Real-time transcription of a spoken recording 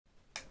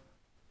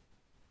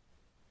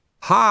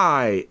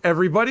Hi,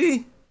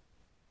 everybody.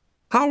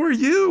 How are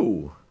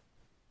you?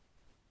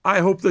 I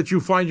hope that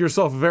you find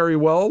yourself very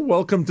well.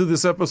 Welcome to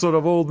this episode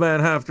of Old Man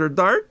After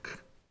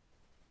Dark.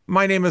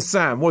 My name is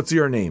Sam. What's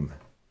your name?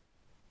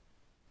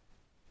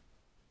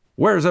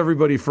 Where's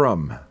everybody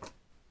from?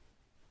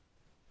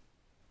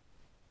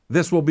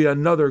 This will be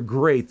another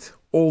great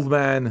Old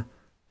Man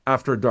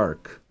After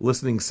Dark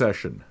listening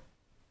session.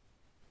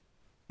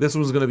 This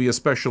one's going to be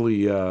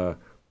especially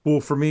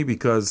cool for me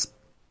because,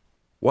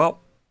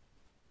 well,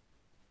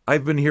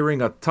 I've been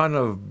hearing a ton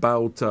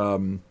about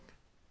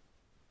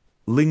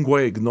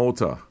Lingua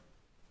Ignota,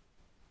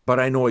 but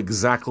I know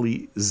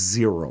exactly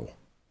zero.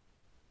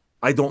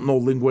 I don't know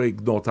Lingua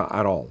Ignota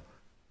at all.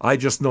 I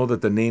just know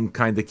that the name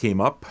kind of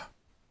came up.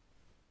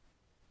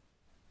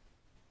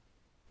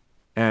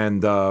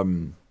 And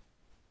all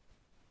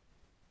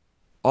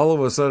of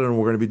a sudden,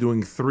 we're going to be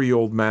doing 3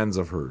 old mans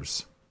of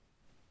hers.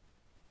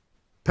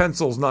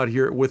 Pencil's not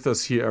here with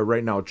us here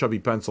right now, Chubby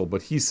Pencil,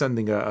 but he's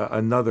sending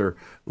another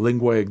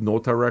Lingua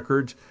Ignota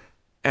record,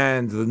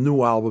 and the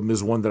new album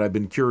is one that I've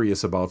been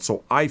curious about,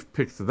 so I've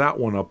picked that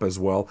one up as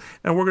well,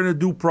 and we're going to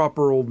do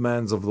proper old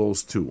mans of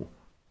those two.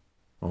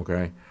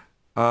 Okay?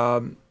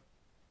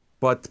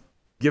 But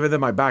given that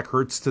my back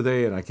hurts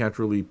today and I can't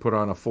really put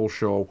on a full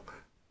show,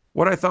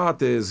 what I thought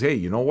is, hey,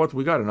 you know what?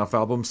 We got enough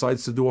album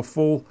sides to do a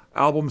full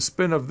album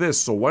spin of this,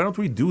 so why don't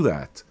we do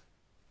that?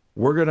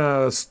 We're going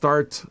to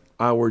start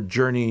our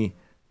journey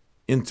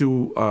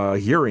into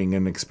hearing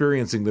and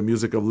experiencing the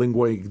music of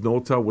Lingua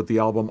Ignota with the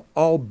album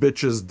All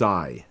Bitches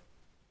Die.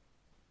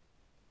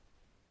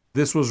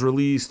 This was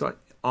released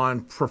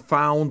on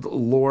Profound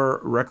Lore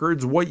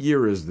Records. What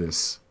year is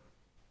this?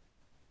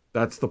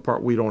 That's the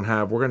part we don't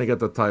have. We're going to get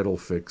the title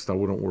fixed. I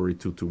wouldn't worry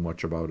too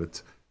much about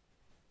it.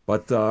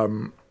 But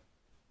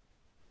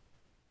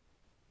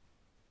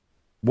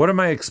what am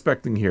I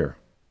expecting here?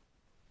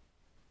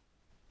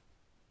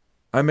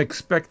 I'm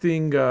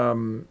expecting,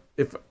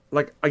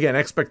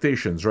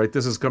 expectations, right?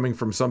 This is coming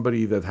from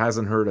somebody that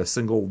hasn't heard a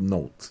single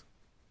note.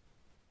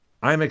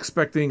 I'm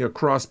expecting a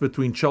cross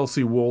between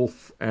Chelsea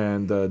Wolfe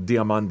and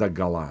Diamanda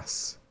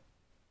Galas.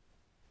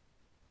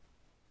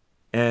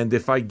 And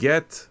if I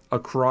get a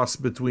cross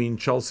between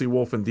Chelsea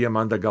Wolfe and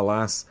Diamanda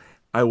Galas,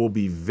 I will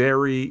be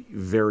very,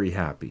 very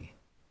happy.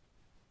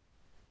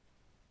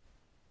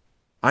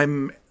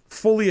 I'm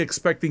fully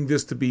expecting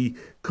this to be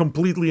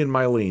completely in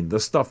my lane, the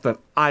stuff that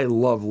I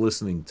love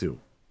listening to.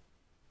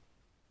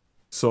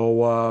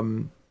 So,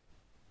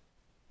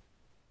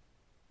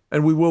 and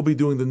we will be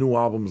doing the new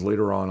albums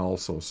later on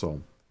also,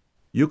 so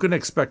you can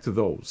expect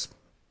those.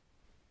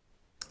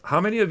 How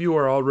many of you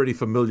are already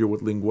familiar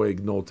with Lingua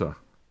Ignota?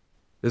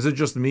 Is it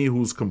just me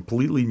who's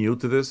completely new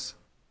to this?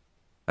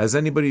 Has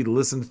anybody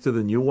listened to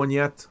the new one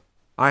yet?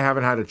 I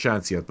haven't had a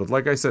chance yet, but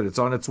like I said, it's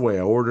on its way.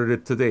 I ordered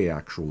it today,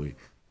 actually.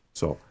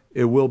 So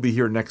it will be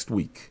here next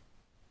week.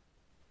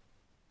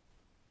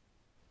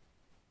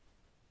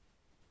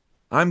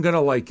 I'm gonna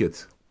like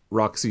it,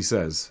 Roxy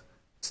says.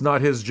 It's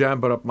not his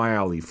jam, but up my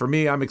alley. For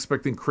me, I'm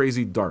expecting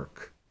crazy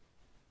dark.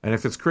 And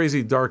if it's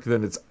crazy dark,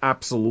 then it's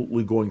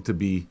absolutely going to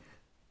be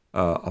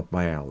up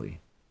my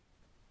alley.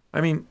 I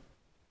mean,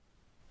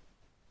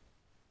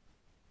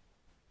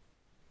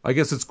 I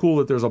guess it's cool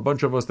that there's a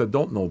bunch of us that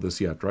don't know this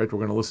yet, right? We're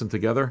going to listen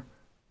together.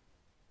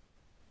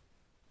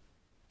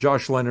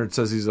 Josh Leonard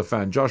says he's a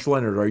fan. Josh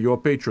Leonard, are you a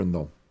patron,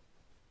 though?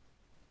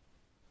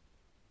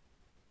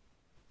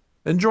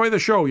 Enjoy the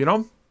show, you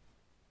know?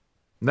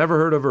 Never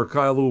heard of her,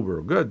 Kyle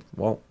Uber. Good.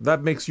 Well,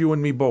 that makes you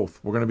and me both.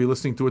 We're going to be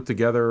listening to it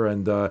together,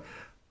 and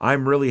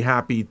I'm really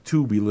happy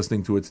to be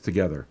listening to it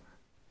together.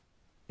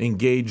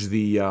 Engage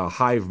the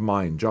hive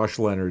mind. Josh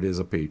Leonard is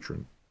a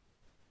patron.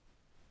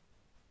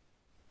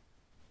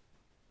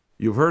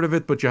 You've heard of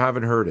it, but you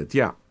haven't heard it.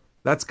 Yeah.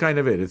 That's kind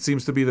of it. It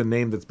seems to be the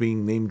name that's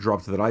being name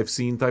dropped that I've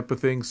seen type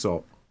of thing,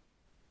 so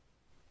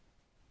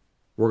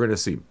we're going to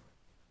see.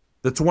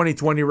 The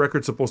 2020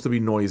 record's supposed to be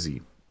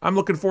noisy. I'm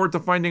looking forward to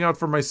finding out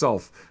for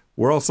myself.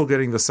 We're also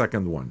getting the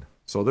second one,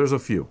 so there's a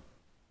few.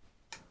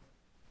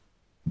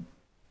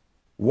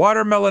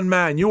 Watermelon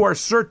Man, you are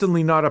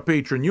certainly not a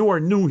patron. You are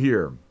new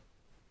here.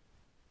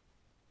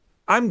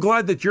 I'm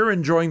glad that you're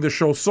enjoying the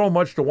show so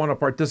much to want to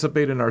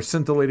participate in our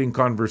scintillating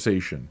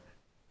conversation.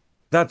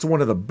 That's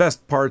one of the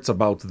best parts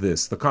about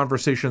this. The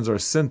conversations are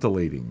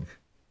scintillating.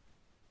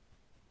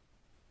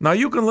 Now,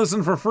 you can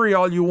listen for free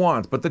all you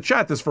want, but the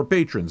chat is for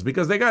patrons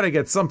because they got to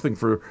get something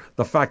for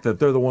the fact that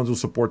they're the ones who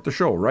support the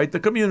show, right? The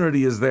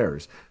community is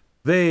theirs.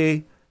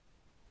 They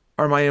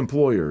are my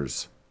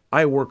employers.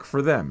 I work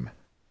for them.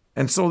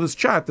 And so this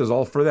chat is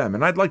all for them.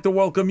 And I'd like to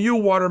welcome you,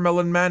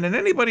 Watermelon Man, and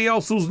anybody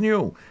else who's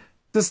new,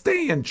 to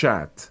stay in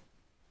chat.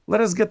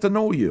 Let us get to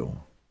know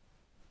you.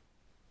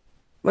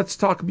 Let's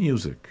talk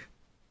music.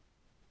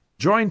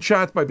 Join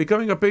chat by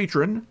becoming a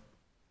patron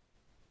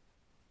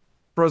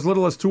for as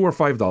little as $2 or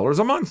 $5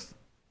 a month.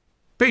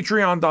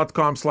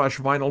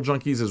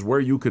 Patreon.com/VinylJunkies is where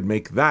you could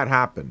make that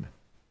happen.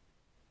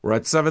 We're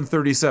at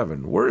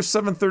 737. Where's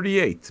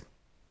 738?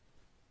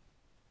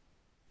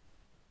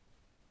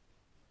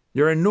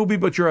 You're a newbie,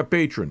 but you're a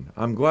patron.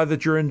 I'm glad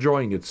that you're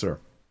enjoying it, sir.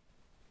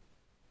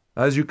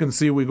 As you can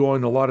see, we go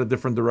in a lot of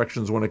different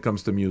directions when it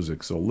comes to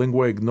music. So,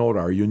 Lingua Ignota,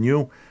 are you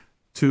new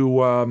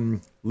to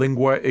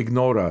Lingua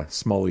Ignota,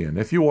 Smullian?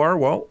 If you are,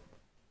 well,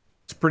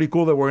 it's pretty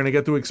cool that we're going to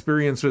get to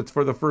experience it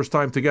for the first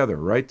time together,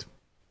 right?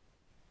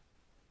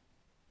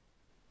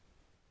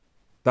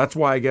 That's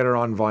why I get it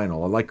on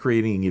vinyl. I like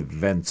creating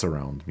events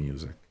around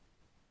music.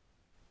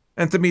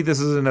 And to me, this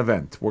is an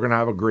event. We're going to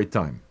have a great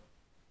time.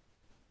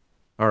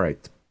 All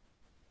right.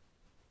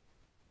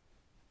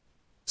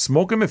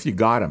 Smoke 'em if you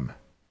got 'em.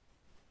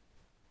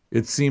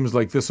 It seems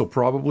like this will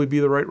probably be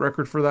the right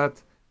record for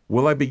that.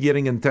 Will I be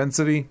getting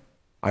intensity?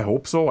 I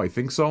hope so. I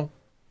think so.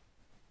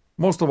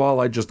 Most of all,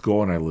 I just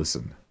go and I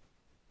listen.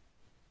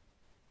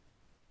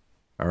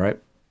 All right.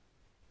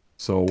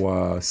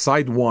 So,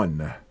 side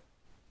 1.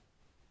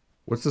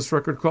 What's this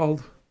record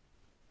called?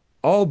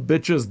 All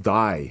Bitches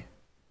Die.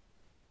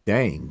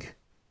 Dang.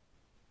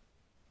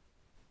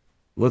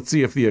 Let's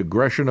see if the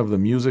aggression of the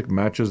music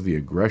matches the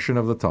aggression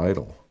of the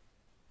title.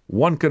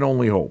 One can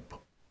only hope.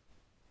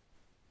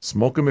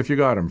 Smoke 'em if you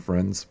got 'em,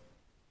 friends.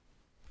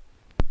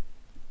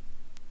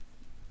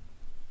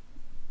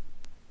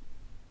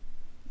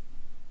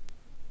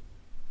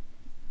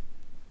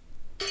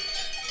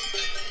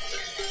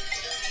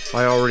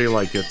 I already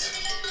like it.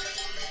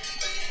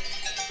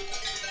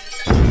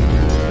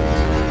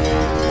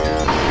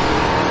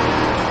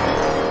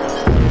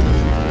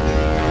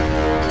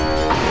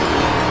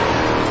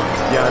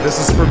 Yeah, this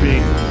is for me.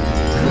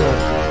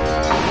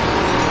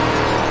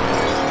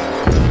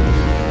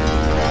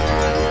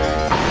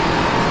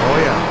 Oh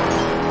yeah.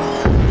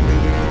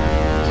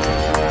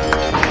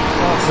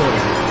 Awesome.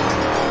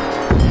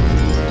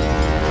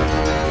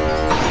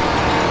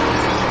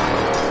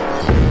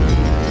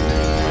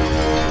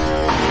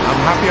 I'm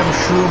happy I'm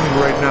shrooming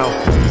right now.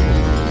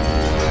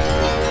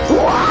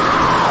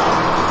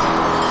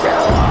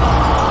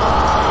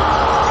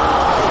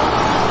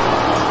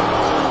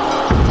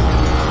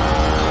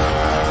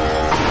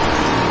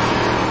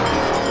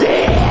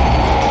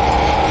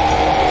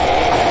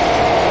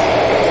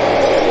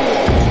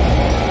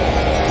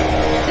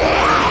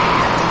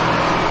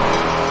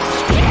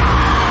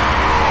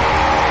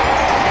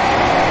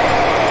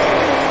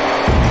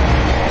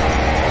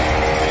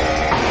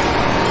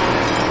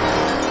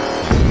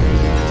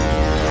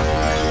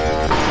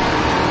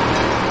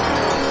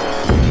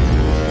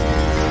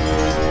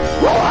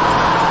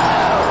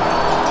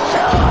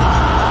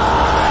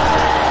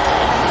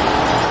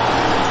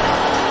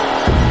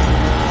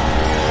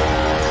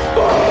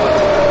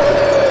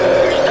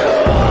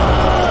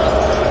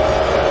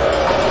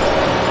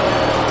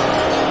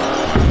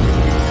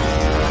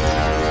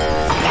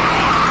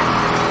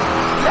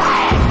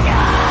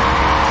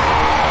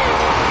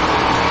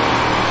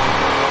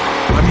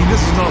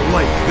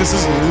 This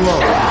is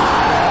love.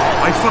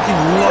 I fucking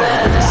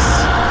love this.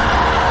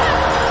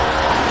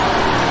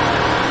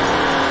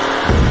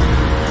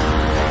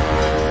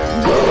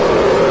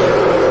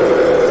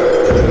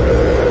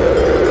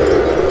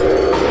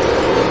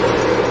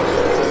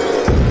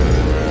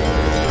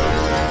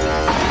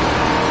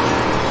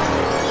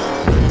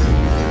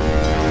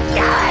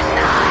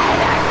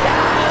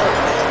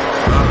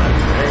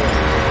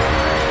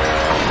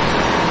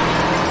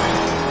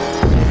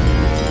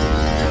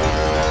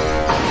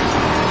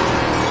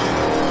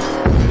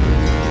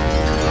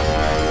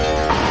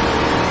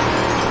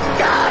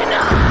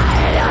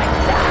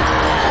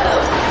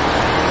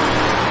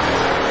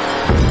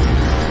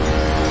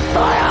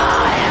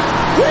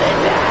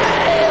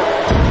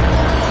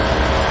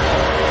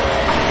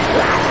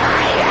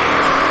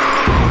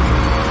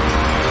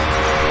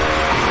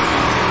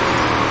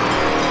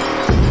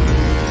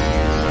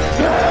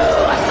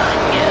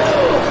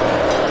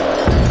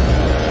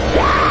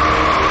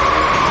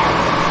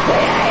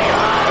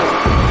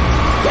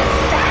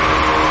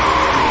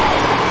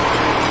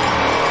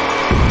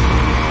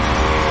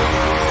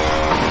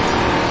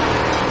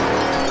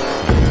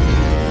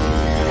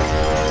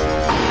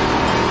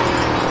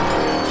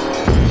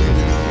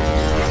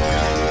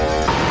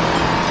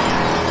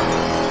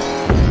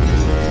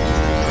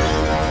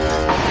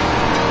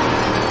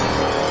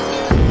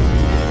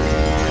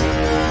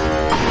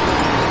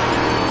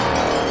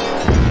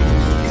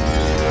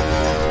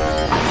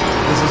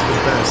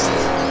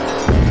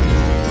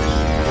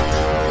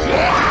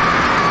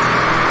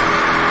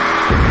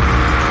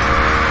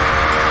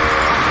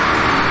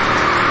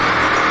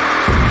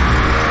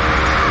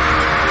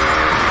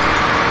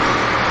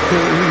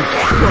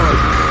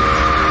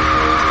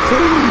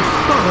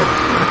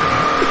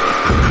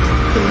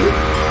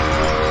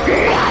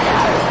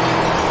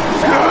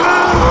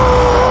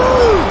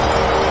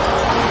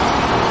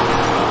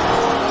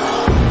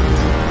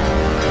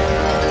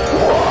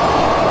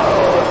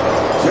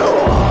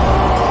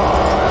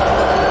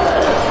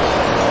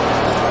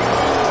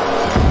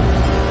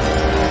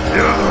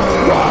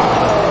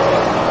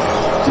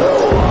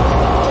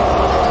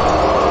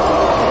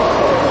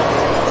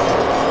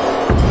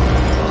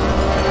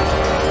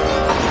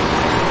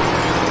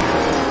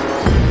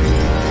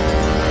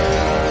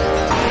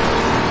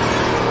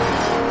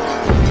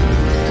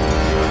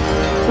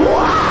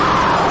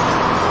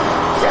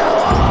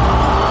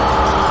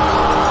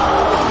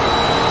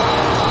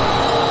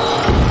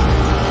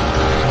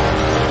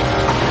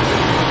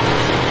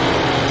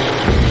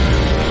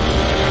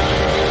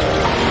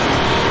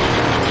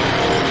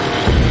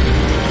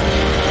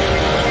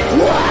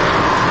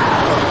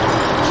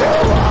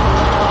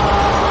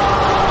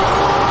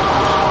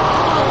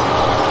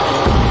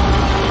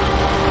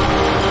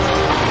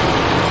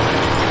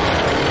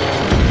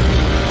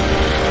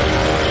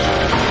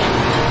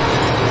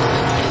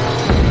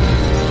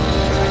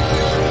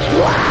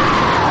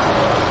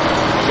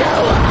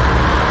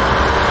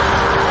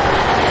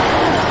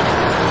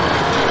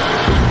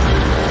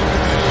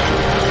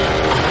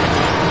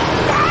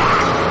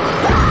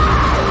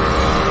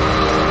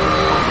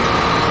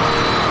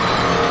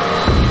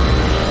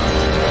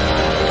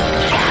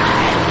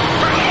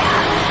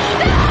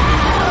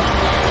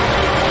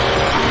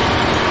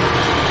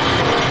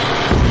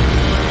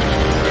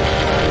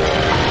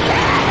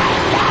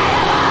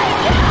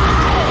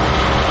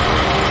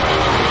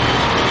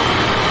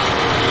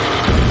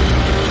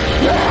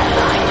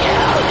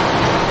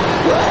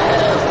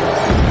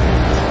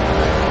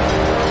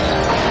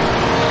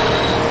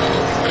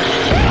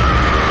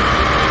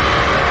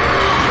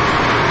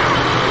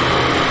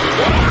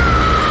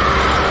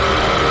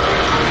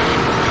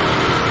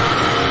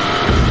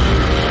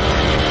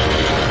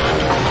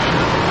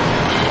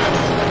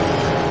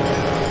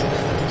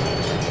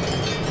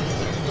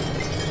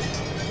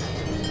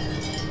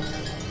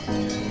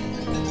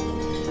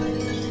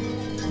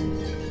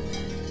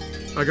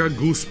 I got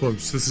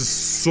goosebumps. This is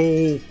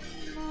so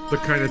the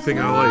kind of thing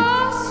I like.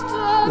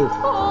 Oh.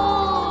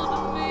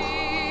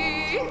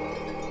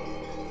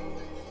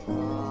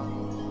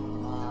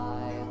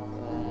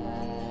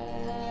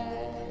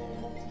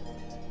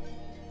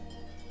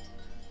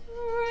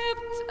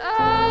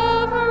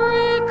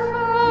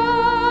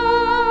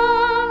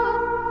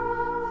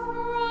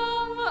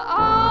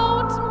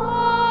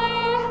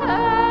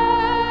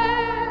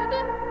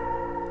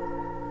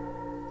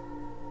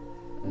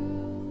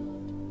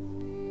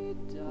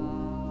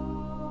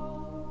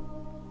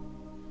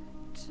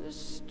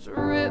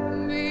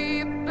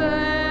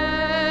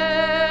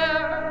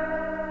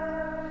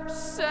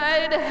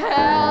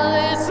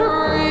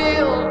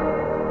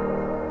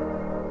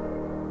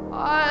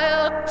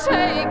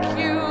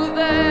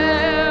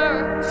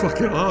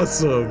 Fucking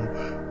awesome.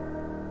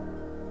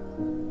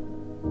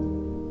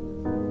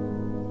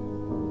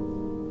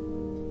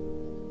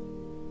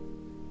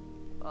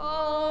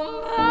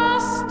 Oh,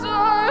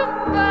 master,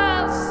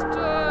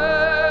 master,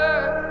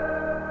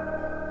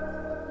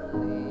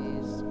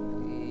 please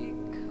be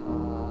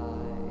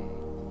kind.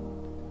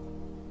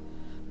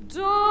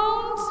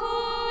 Don't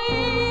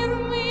leave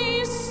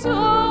me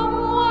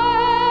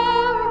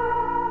somewhere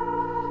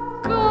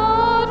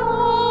God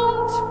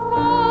won't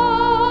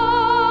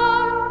find.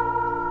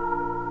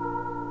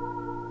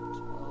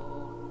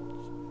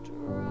 Don't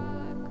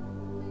drag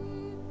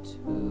me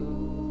to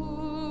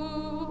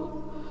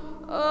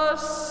a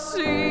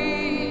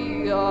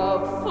sea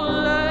of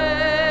flame,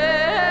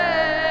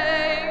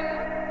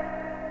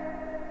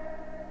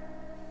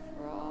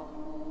 from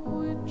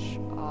which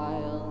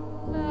I'll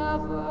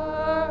never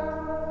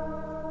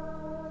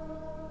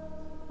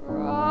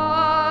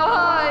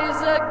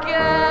rise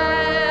again.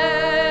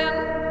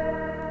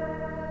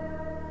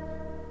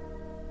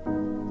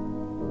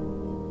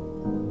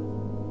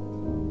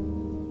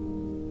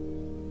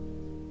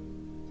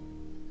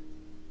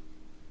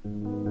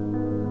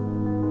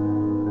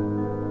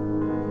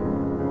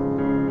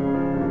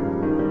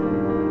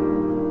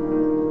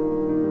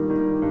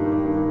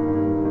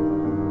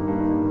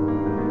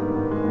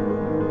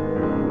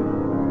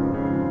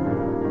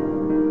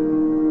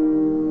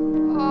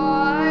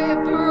 I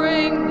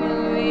bring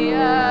the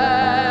end.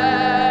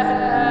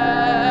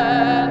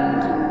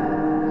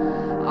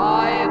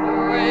 I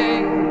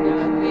bring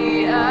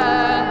the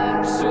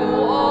end to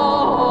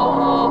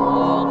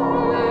all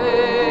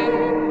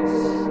things.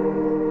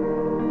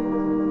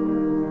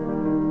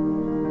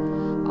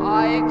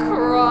 I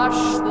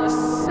crush the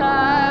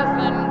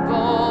 7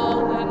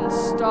 golden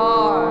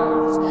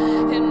stars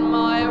in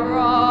my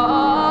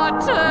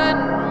rotten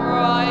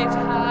right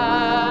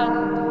hand.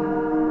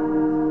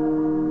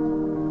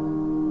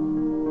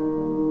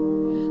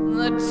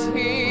 The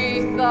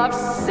teeth of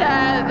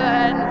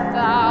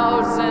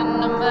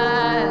 7,000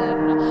 men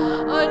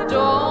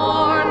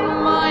adorn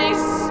my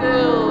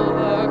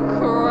silver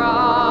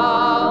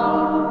crown.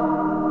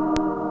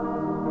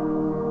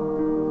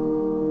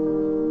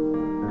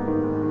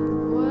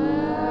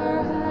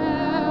 Where'er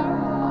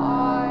I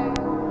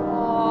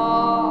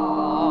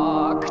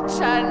walk,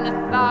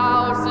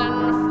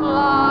 10,000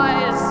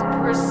 flies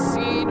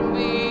precede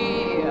me.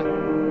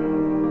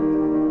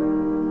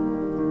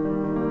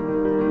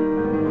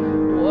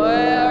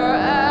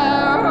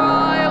 Where'er I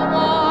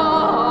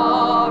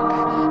walk,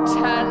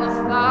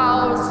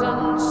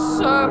 10,000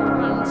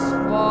 serpents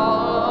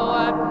follow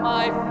at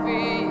my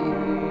feet.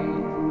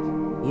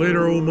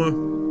 Later, Uma.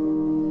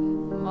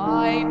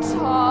 My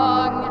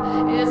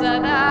tongue is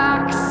an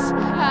axe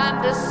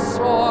and a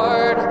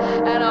sword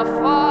and a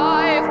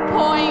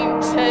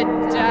 5-pointed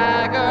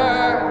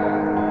dagger.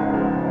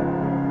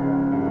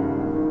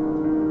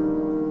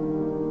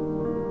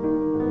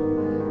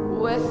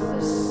 With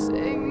a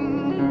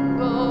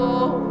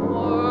single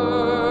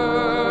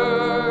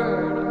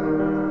word,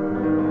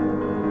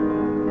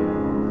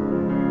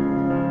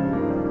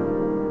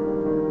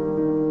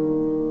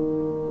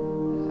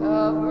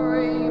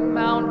 every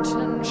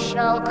mountain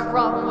shall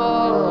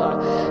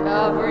crumble,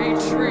 every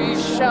tree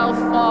shall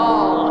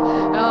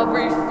fall,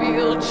 every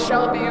field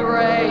shall be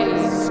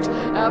razed,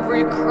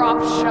 every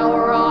crop shall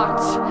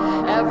rot,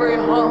 every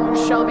home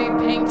shall be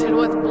painted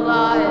with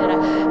blood,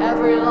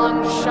 every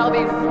lung shall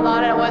be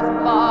flooded with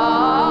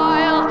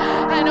bile,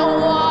 and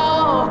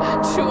woe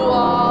to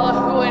all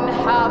who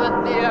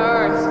inhabit the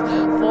earth,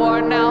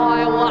 for now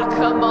I walk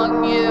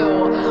among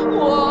you.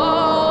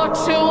 Woe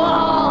to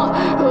all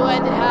who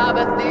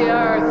inhabit the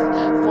earth,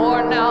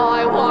 for now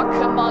I walk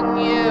among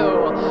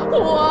you.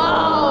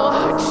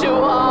 Woe to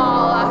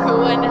all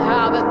who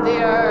inhabit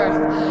the earth,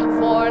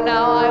 for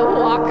now I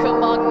walk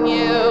among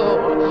you.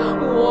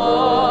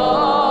 Woe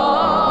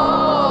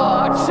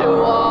to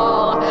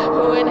all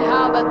who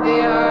inhabit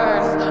the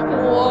earth.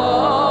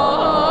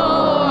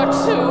 Woe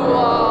to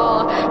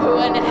all who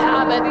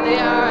inhabit the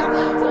earth.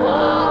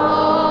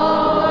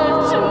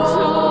 Woe to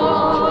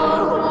all.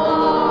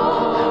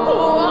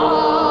 Woe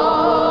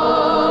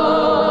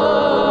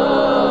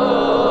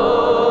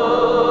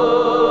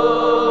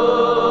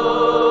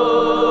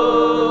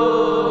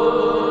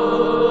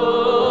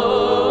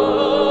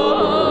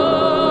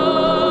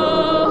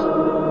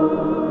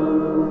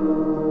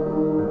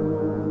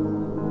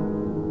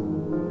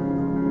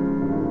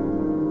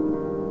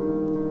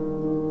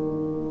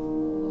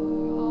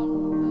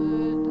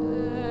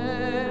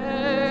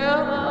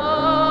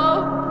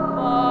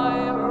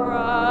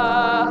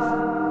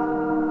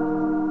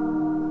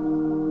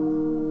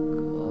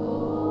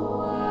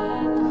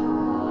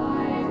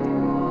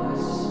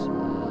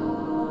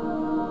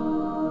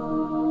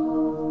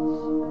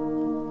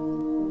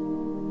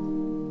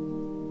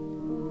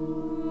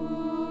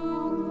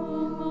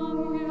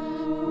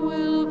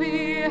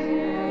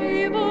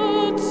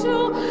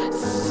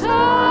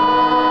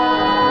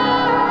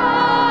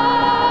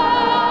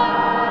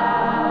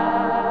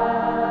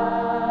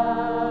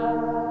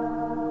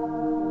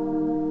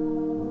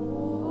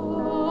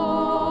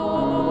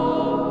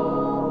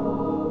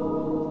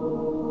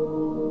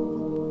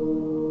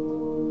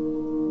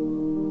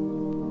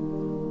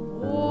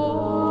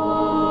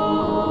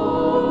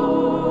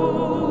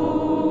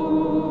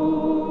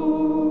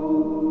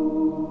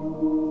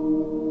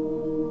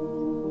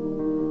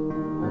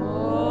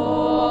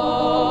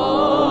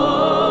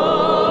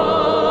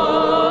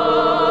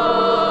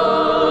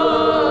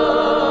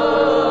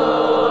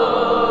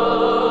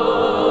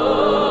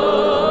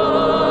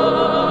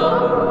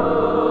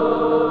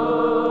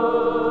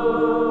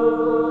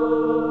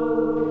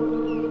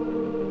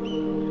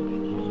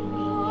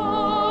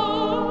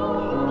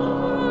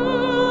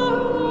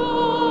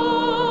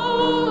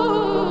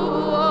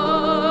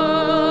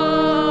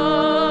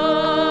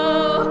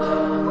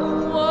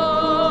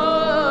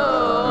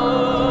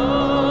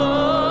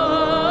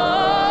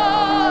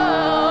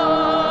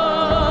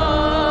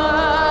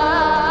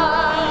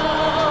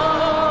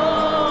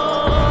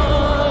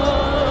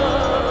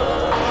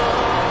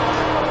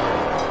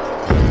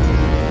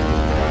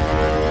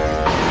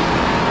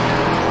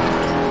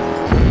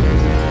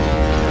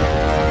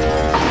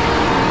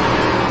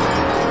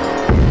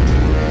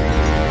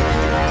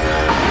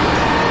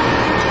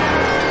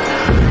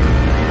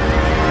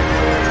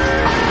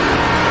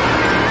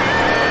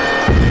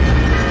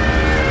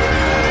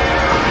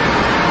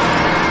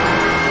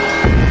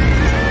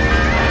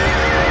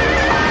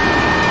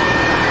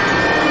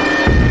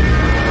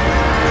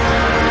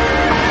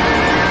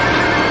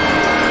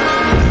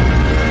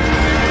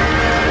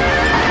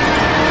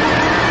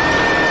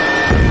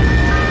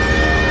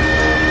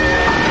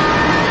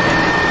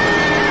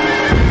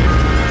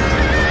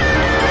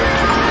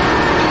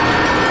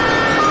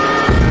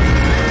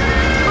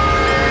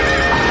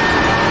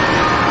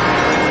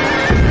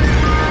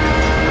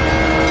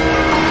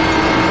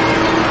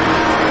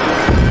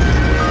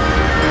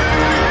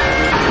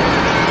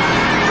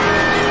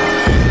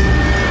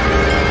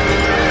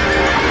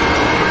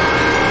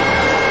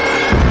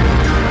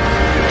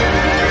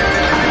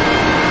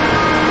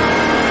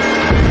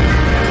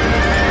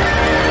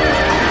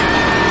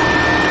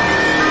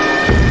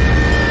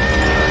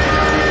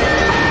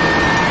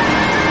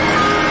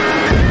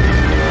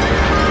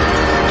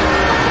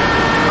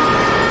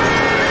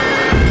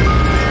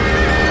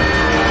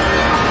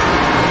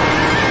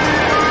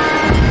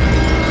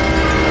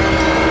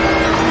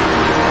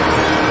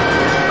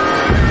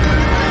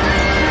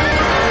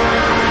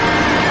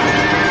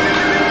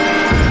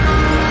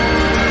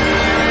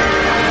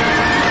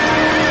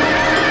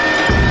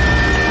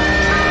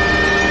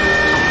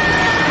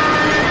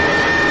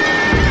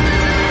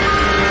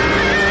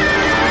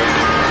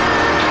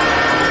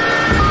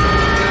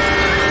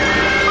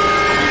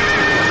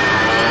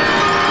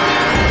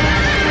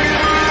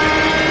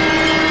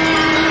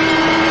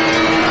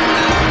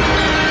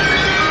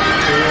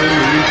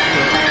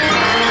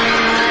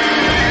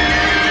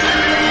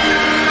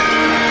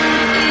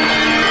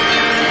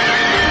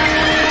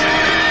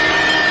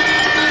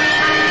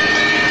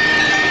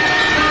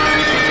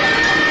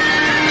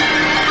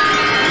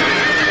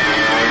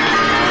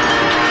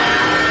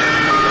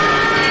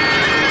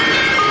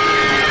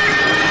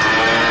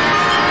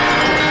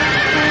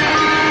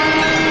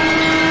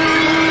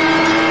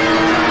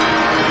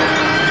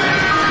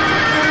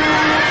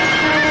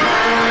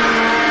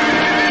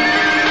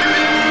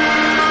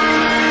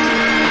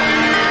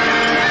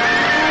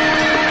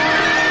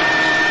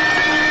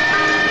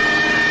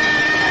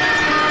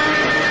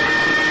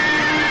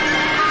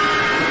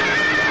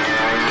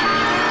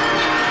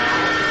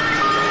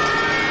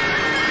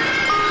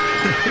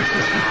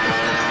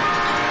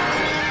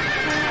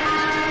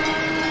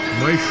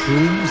My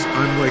shrooms,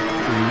 I'm like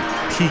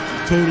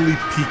totally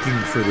peaking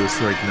for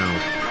this right now.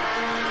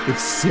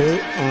 It's so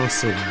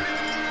awesome.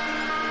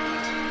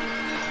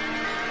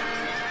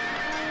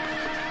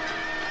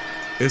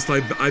 It's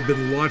like I've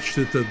been launched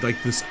into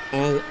like this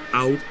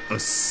all-out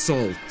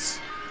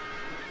assault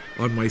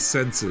on my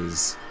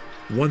senses.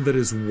 One that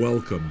is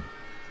welcome.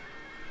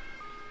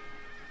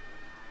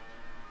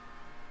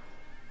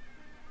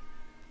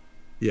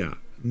 Yeah,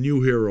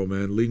 new hero,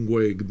 man.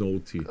 Lingua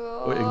Ignota.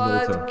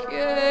 God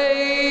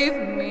gave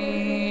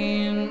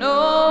me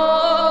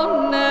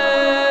no name.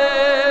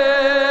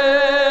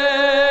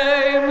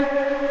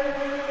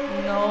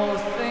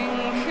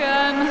 Nothing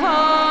can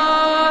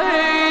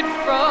hide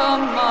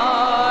from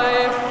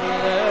my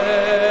flame.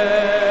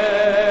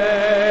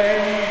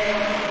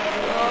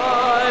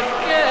 God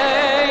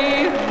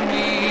gave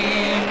me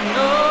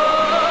no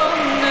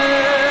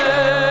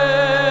name.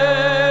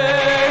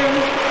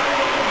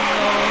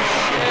 No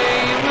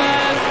shame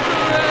as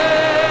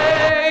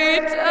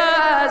great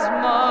as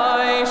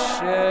my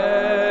shame.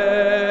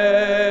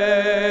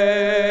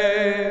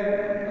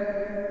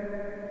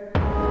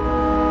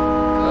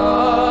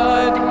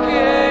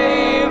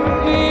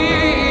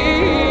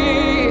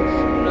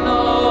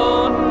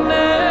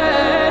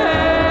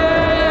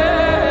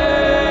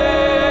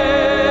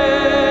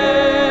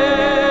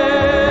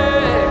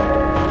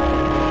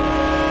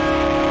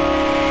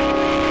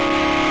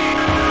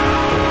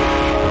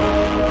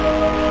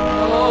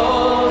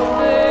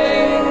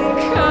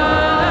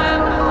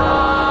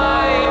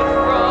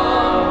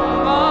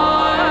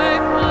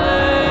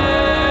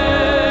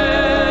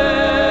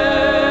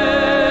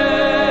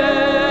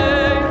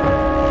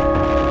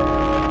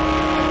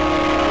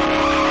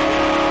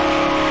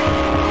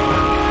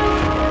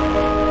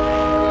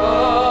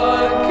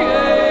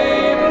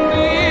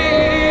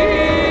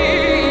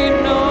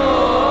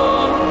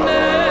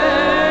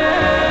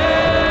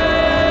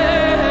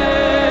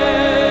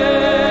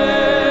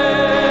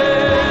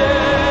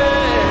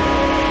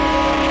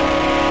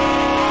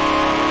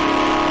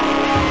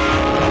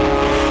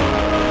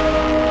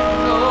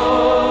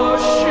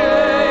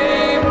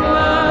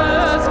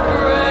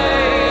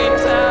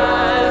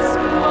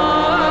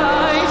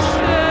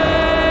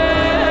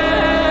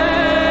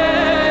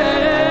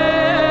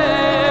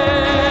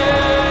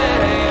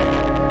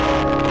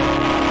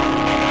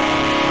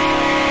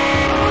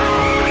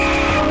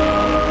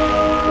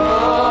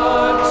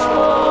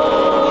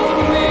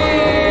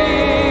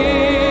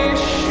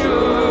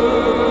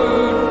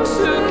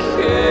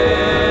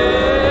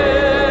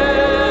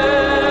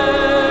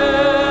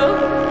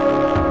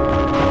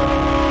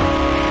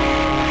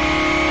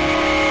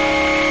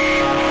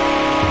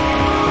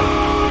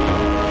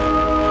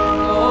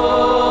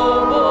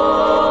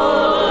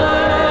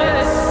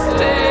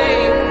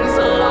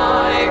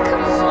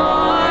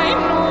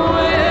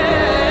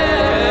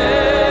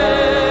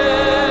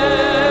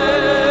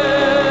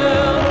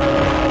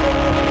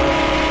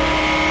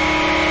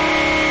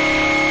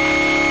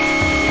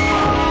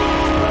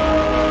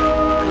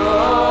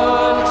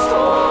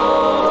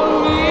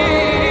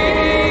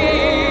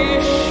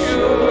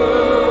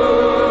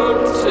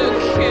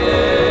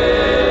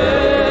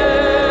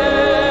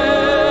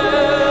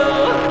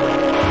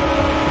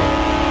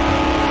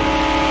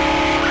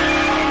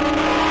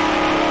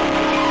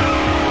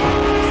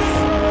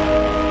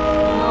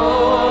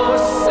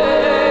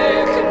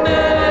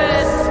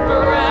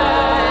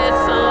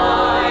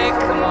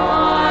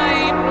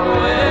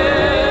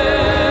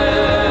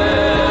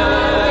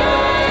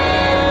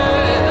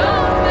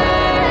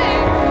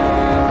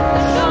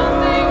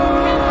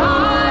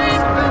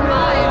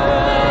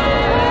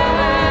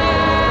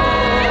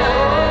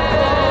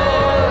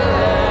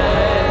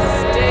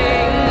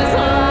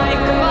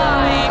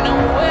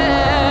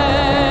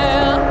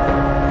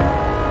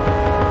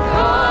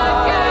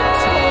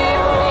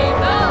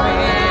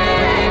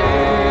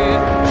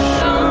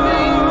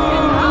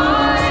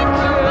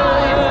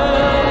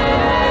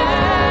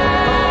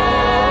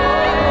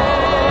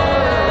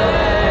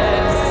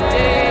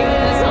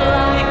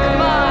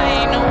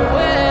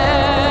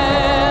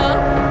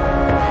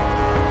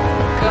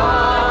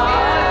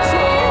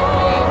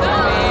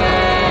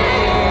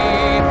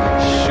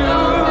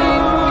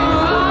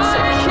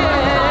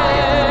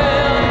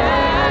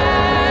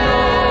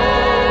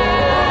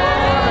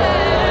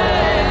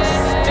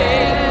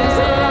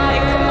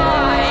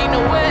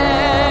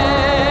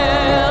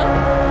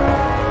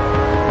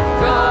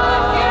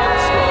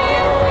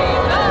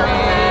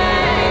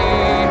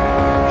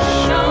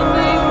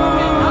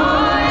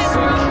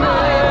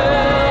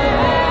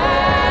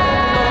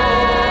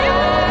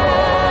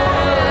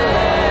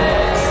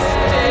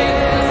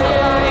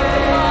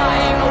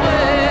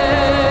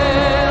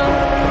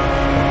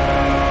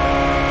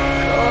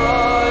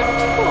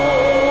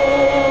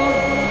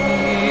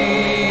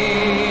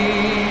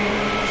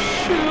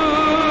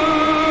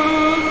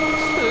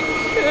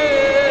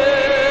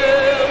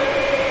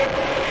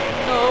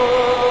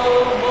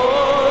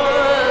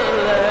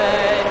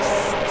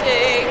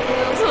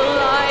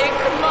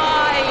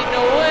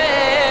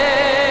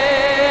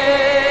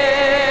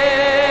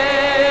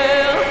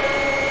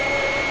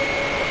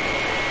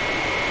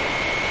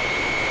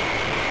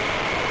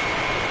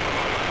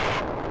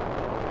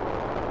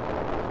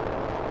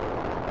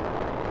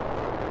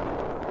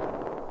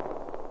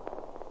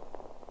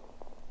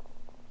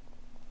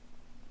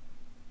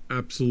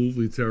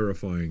 absolutely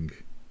terrifying.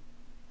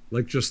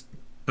 Like just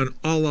an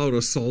all-out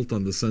assault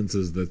on the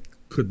senses that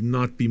could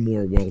not be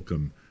more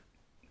welcome.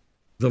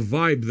 The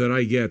vibe that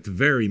I get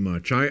very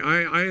much.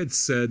 I had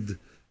said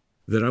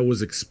that I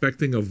was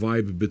expecting a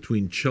vibe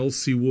between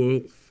Chelsea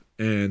Wolf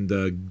and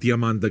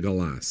Diamant de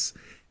Galas.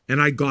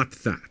 And I got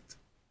that.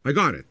 I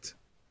got it.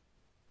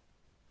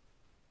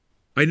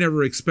 I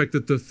never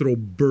expected to throw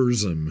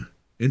Burzum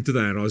into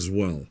that as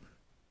well.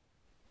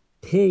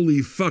 Holy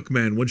fuck,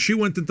 man. When she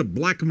went into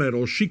black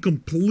metal, she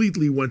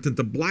completely went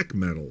into black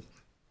metal.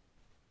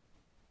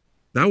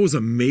 That was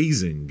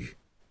amazing.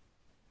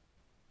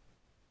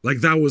 Like,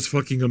 that was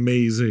fucking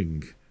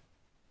amazing.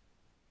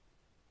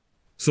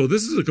 So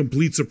this is a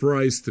complete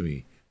surprise to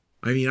me.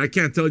 I mean, I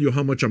can't tell you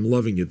how much I'm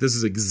loving it. This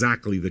is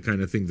exactly the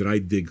kind of thing that I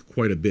dig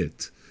quite a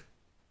bit.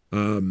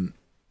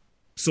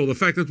 So the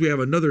fact that we have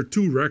another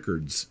 2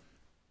 records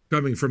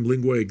coming from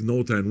Lingua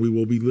Ignota, and we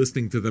will be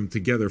listening to them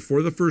together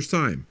for the first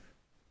time,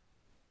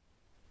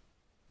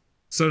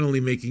 suddenly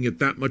making it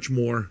that much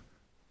more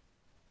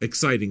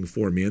exciting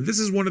for me. And this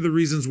is one of the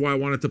reasons why I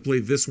wanted to play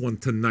this one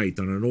tonight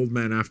on An Old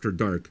Man After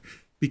Dark,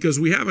 because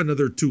we have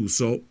another 2.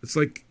 So it's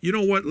like, you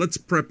know what? Let's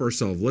prep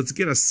ourselves. Let's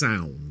get a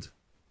sound.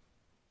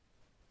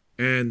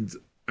 And,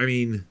 I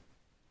mean,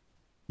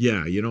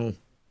 yeah, you know,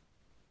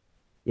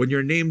 when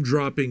you're name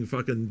dropping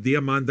fucking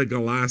Diamant de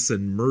Galas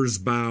and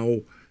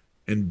Merzbow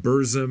and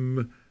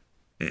Burzum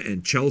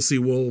and Chelsea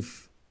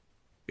Wolf,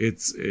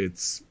 it's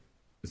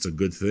a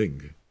good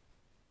thing.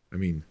 I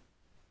mean,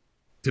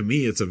 to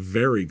me, it's a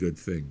very good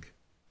thing.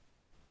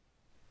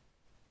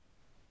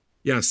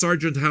 Yeah,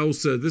 Sargent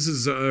House, this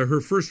is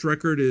her first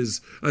record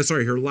is,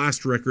 her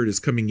last record is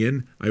coming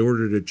in. I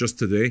ordered it just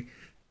today.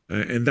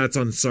 And that's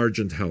on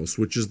Sargent House,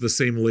 which is the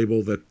same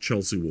label that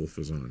Chelsea Wolf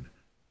is on.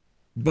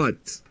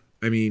 But,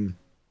 I mean,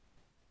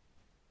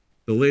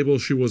 the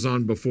labels she was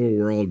on before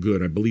were all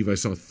good. I believe I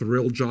saw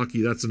Thrill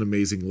Jockey. That's an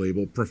amazing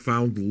label.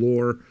 Profound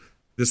Lore.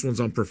 This one's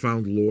on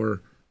Profound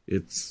Lore. I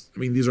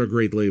mean, these are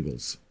great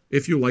labels.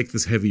 If you like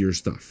this heavier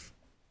stuff.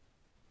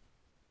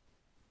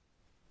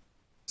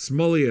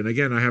 Smullian,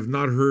 again, I have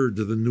not heard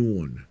the new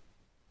one.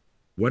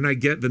 When I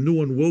get, the new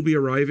one will be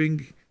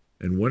arriving.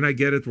 And when I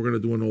get it, we're going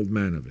to do an old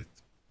man of it.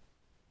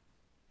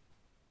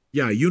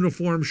 Yeah,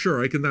 Uniform,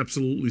 sure. I can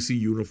absolutely see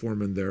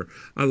Uniform in there.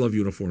 I love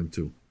Uniform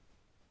too.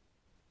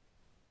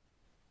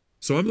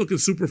 So I'm looking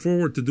super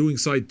forward to doing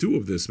side 2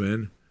 of this,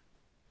 man.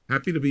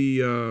 Happy to be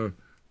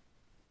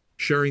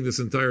sharing this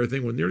entire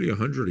thing with nearly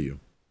 100 of you.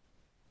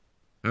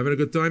 Having a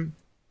good time?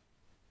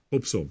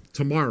 Hope so.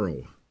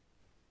 Tomorrow.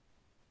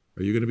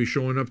 Are you going to be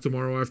showing up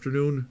tomorrow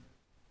afternoon?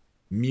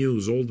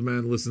 Muse, Old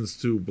Man Listens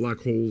to Black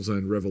Holes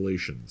and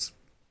Revelations.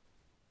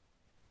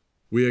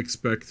 We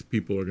expect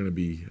people are going to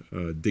be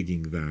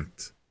digging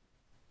that.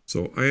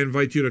 So I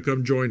invite you to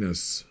come join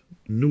us.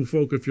 New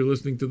folk, if you're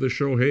listening to the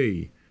show,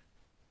 hey,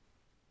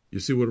 you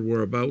see what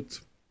we're about?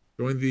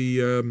 Join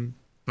the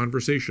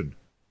conversation.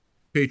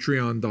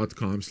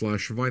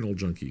 Patreon.com/Vinyl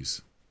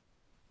Junkies.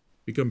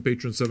 Become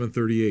patron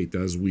 738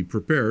 as we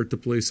prepare to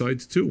play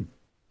side 2.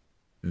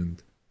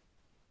 And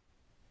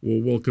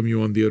we'll welcome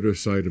you on the other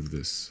side of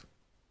this.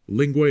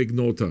 Lingua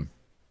Ignota.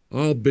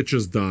 All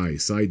Bitches Die,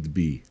 side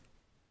B.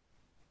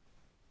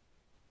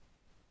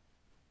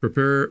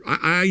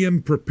 I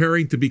am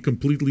preparing to be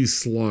completely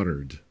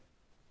slaughtered.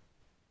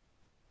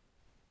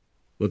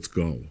 Let's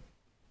go.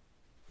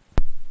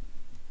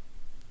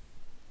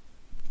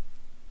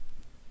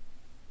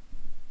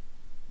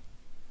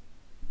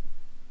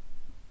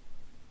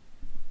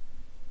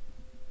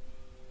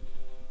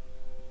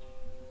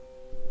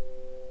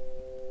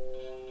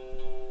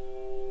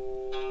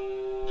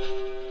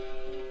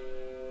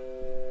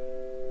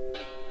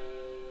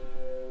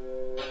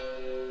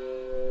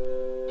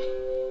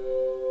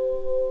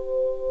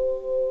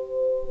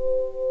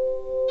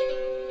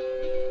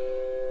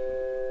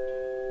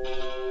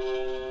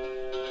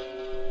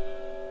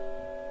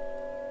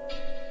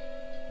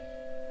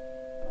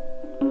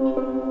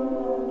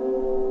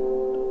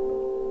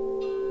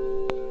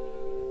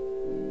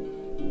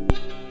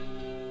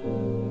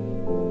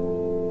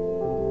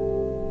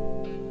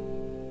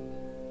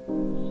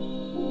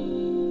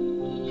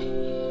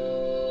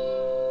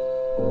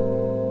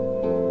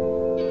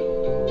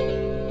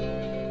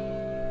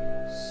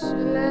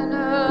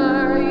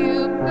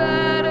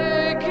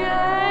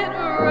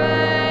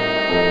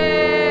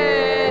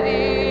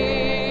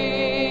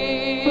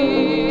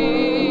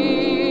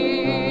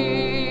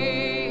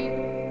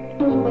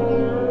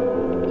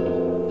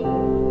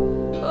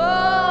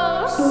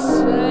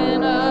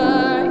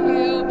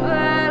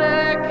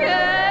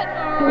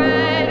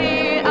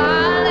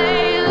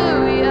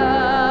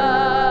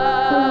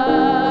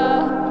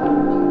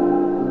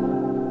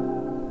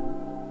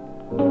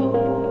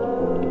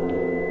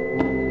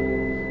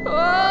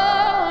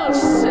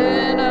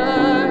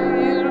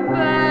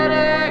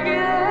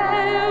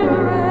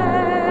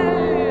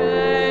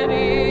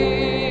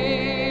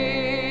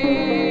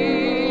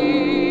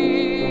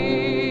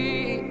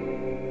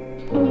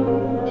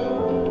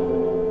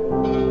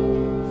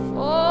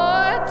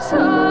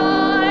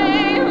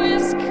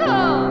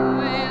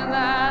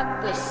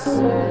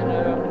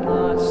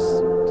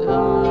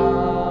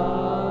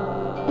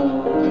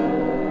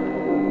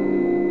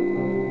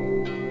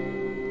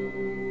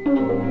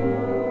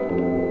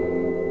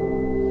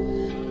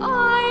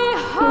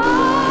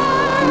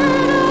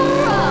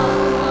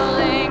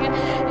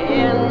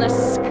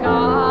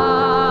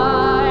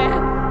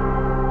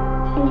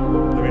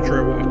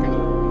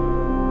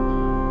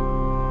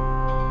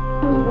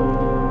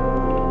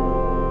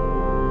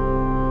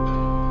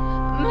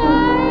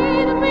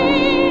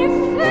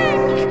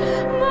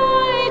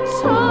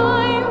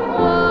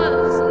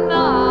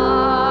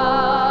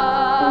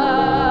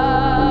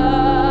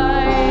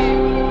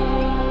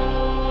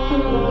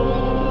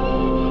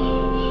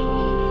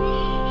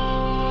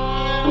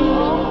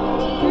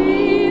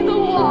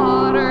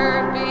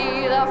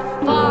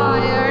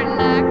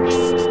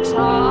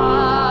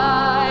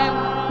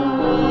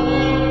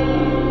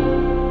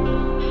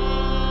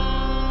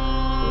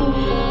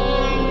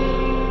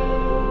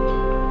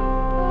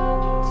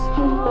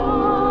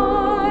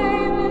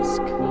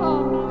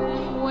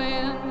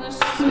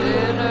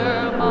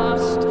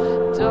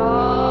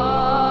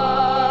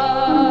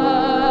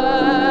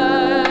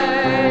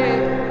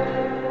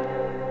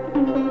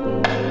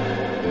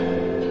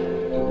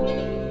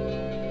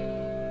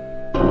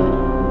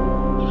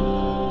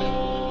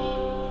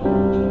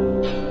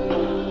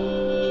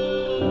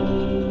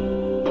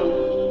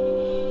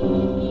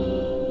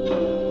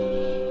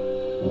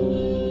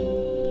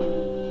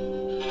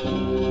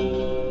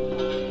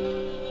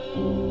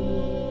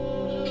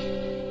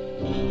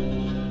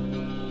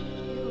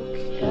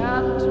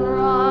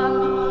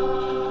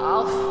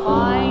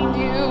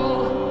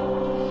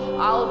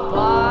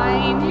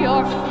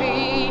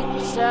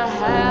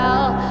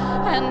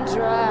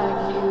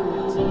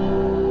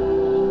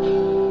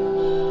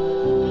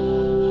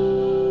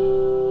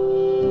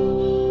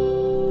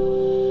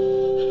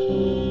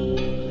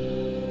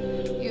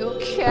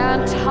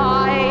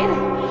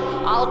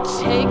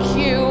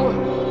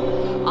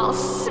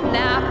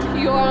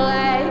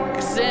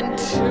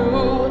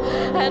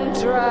 and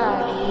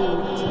drag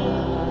you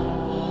down.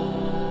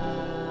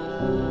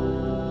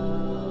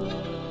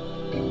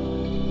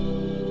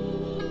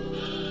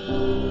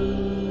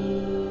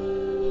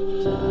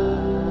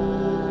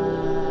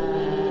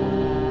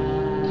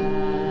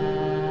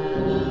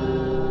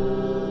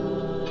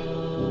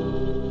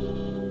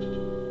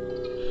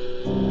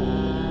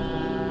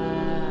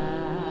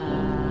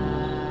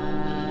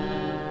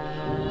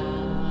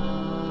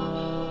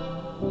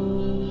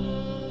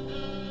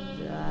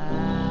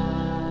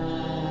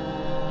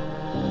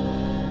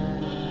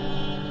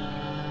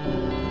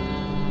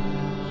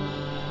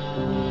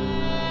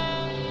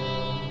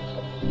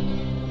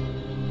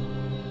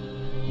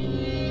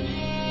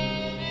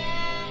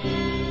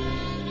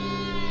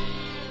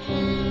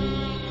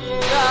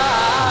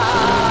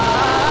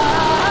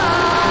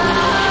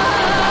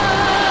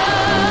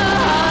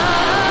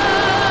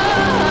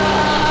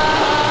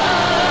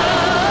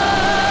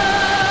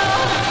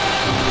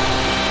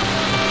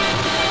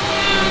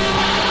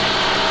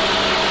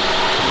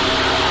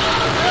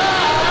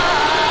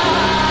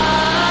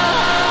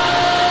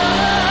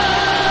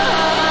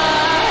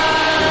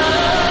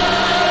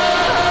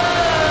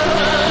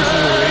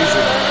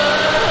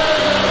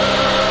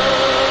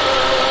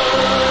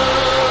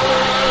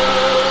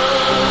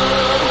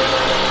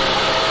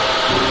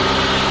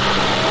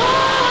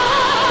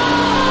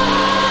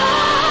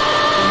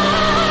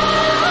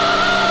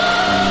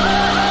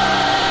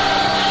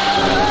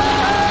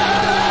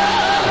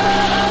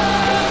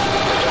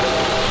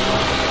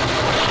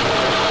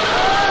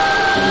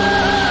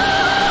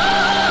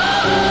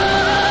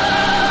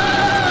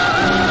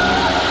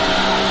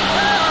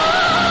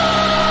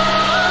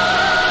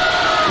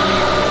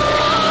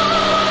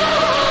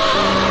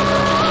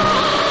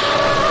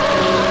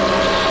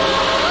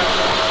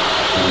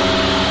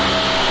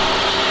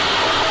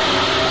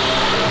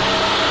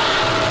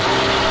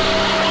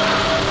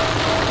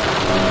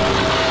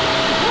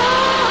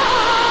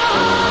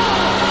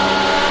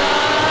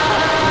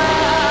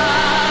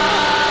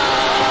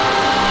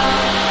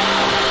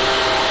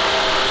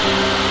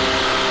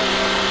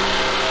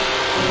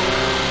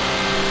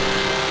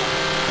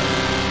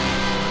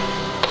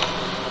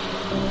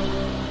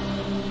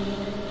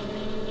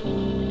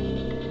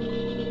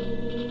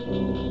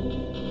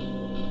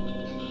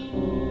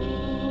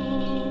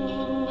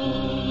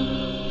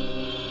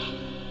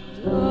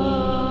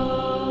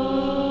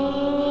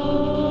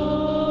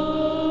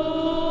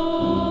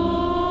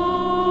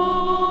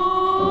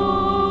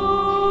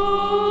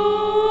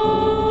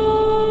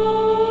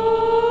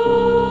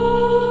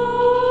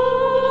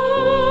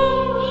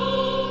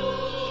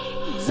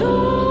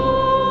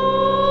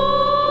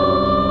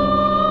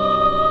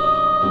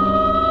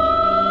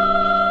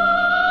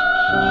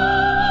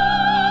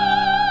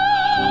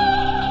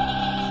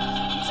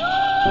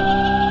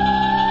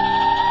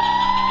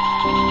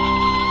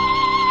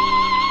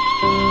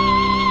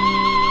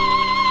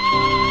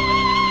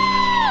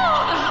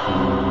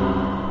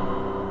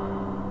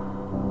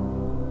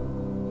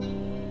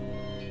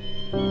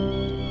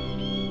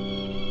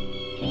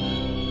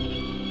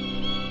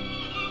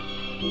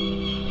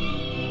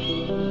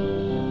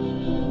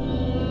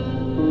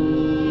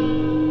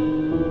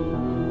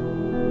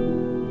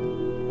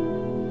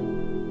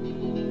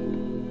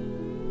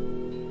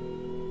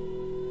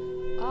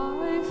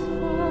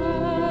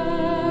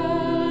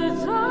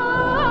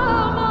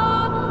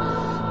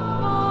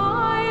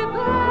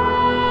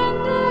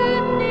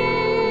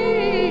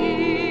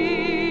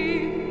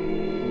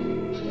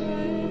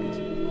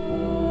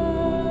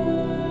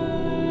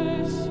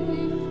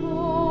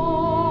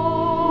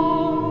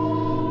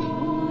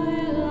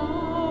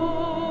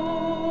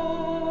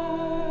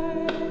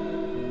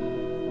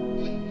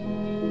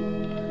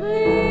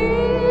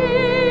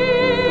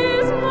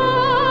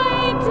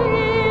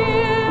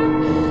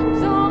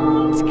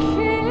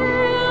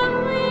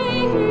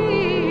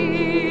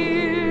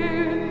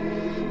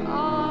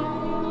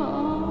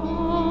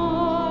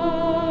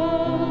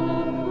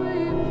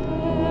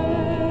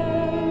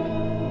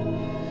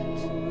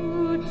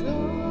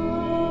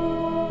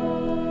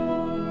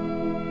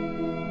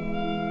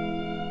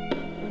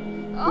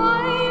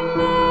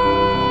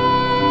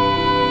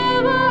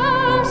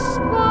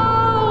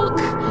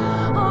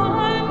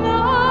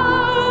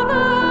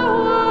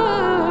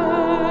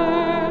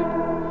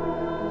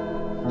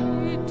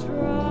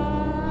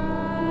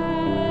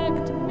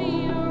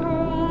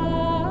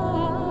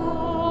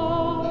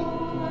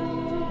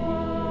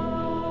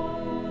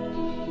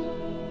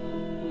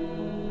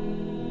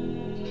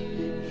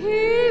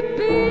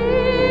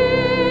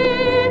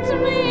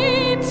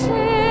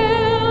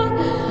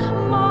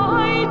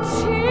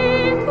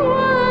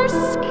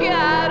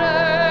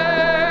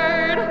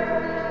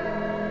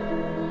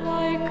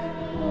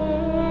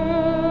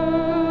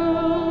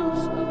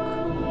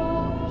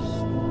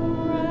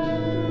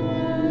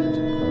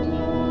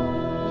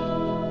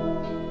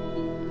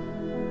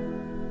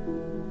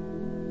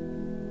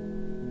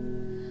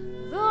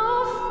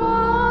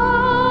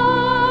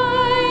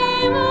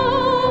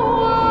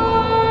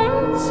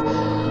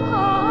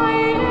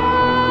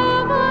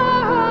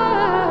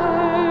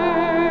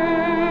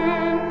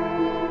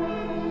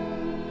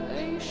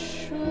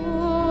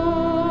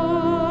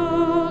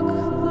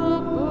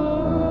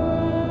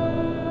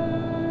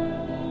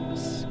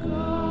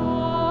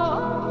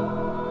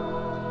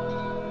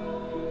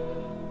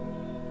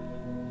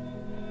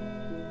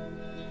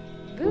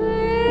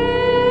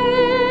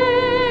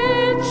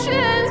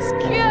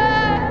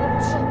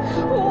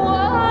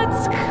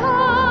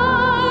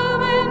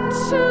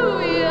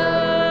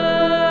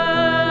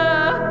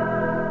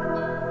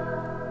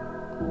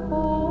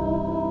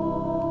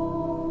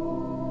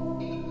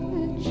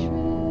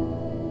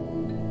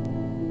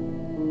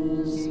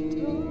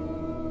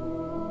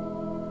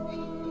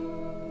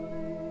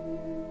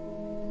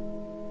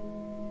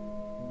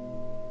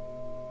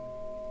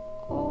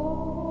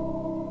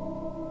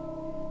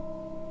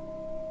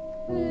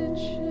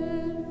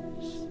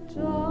 Bitches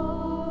die.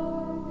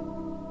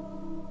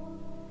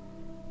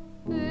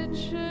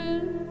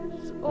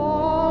 Bitches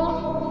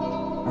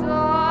all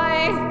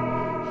die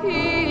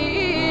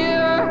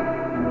here.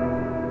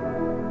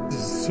 This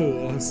is so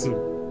awesome.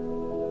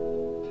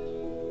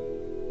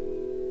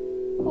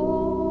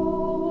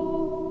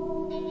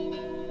 All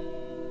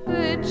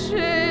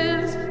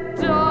bitches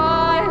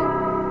die.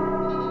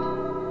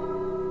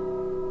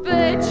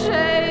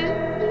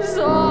 Bitches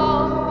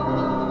all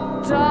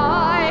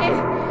die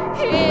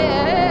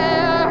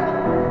here.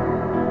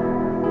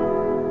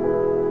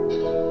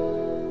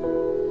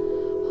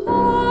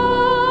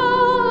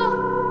 All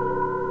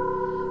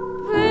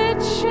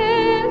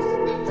bitches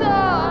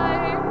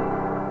die.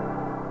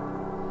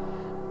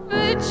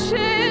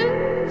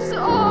 Bitches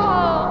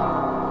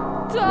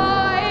all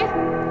die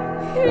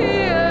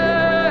here.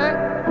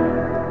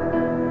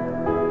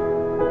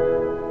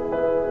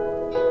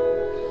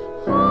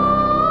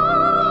 All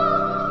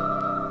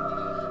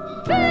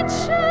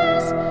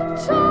bitches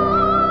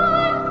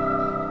die.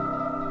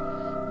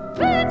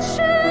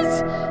 Bitches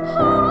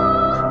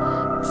all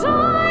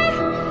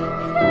die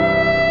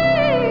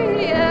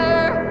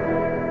here.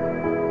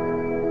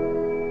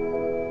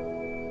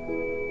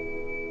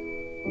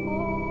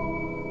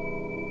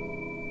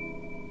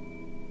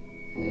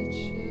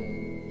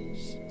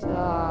 Bitches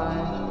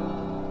die.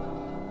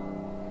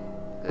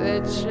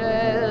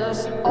 Bitches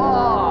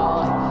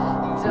all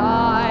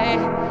die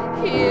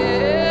here.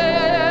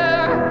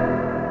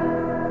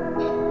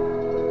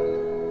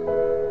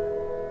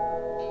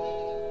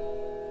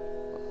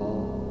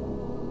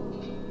 All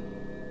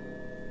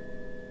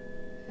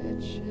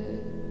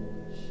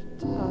bitches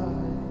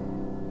die.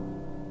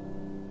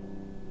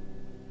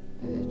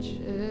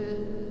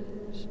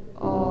 Bitches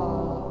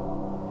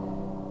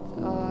all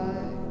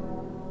die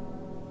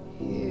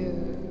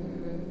here.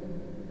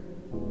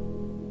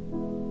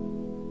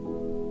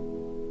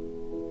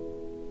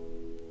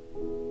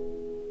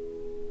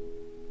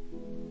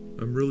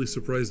 I'm really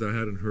surprised I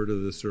hadn't heard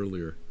of this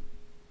earlier.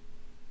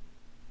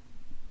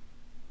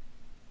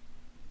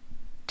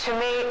 To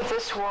me,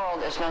 this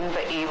world is nothing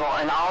but evil,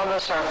 and all of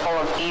us are full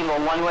of evil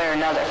one way or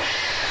another.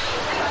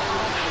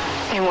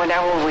 In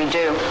whatever we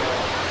do.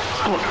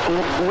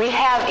 We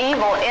have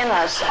evil in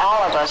us,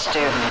 all of us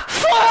do.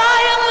 For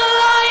I am the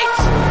light,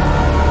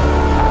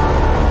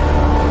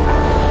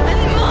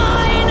 and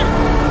mine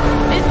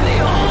is the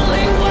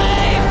only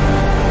way.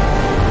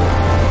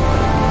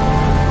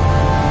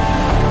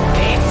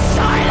 Be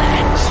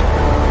silent.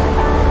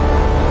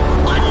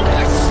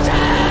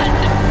 Understand.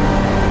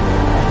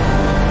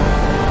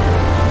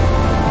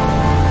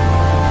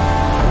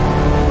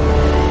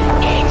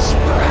 Each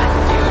breath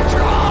you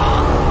draw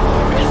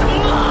is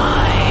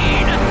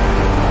mine.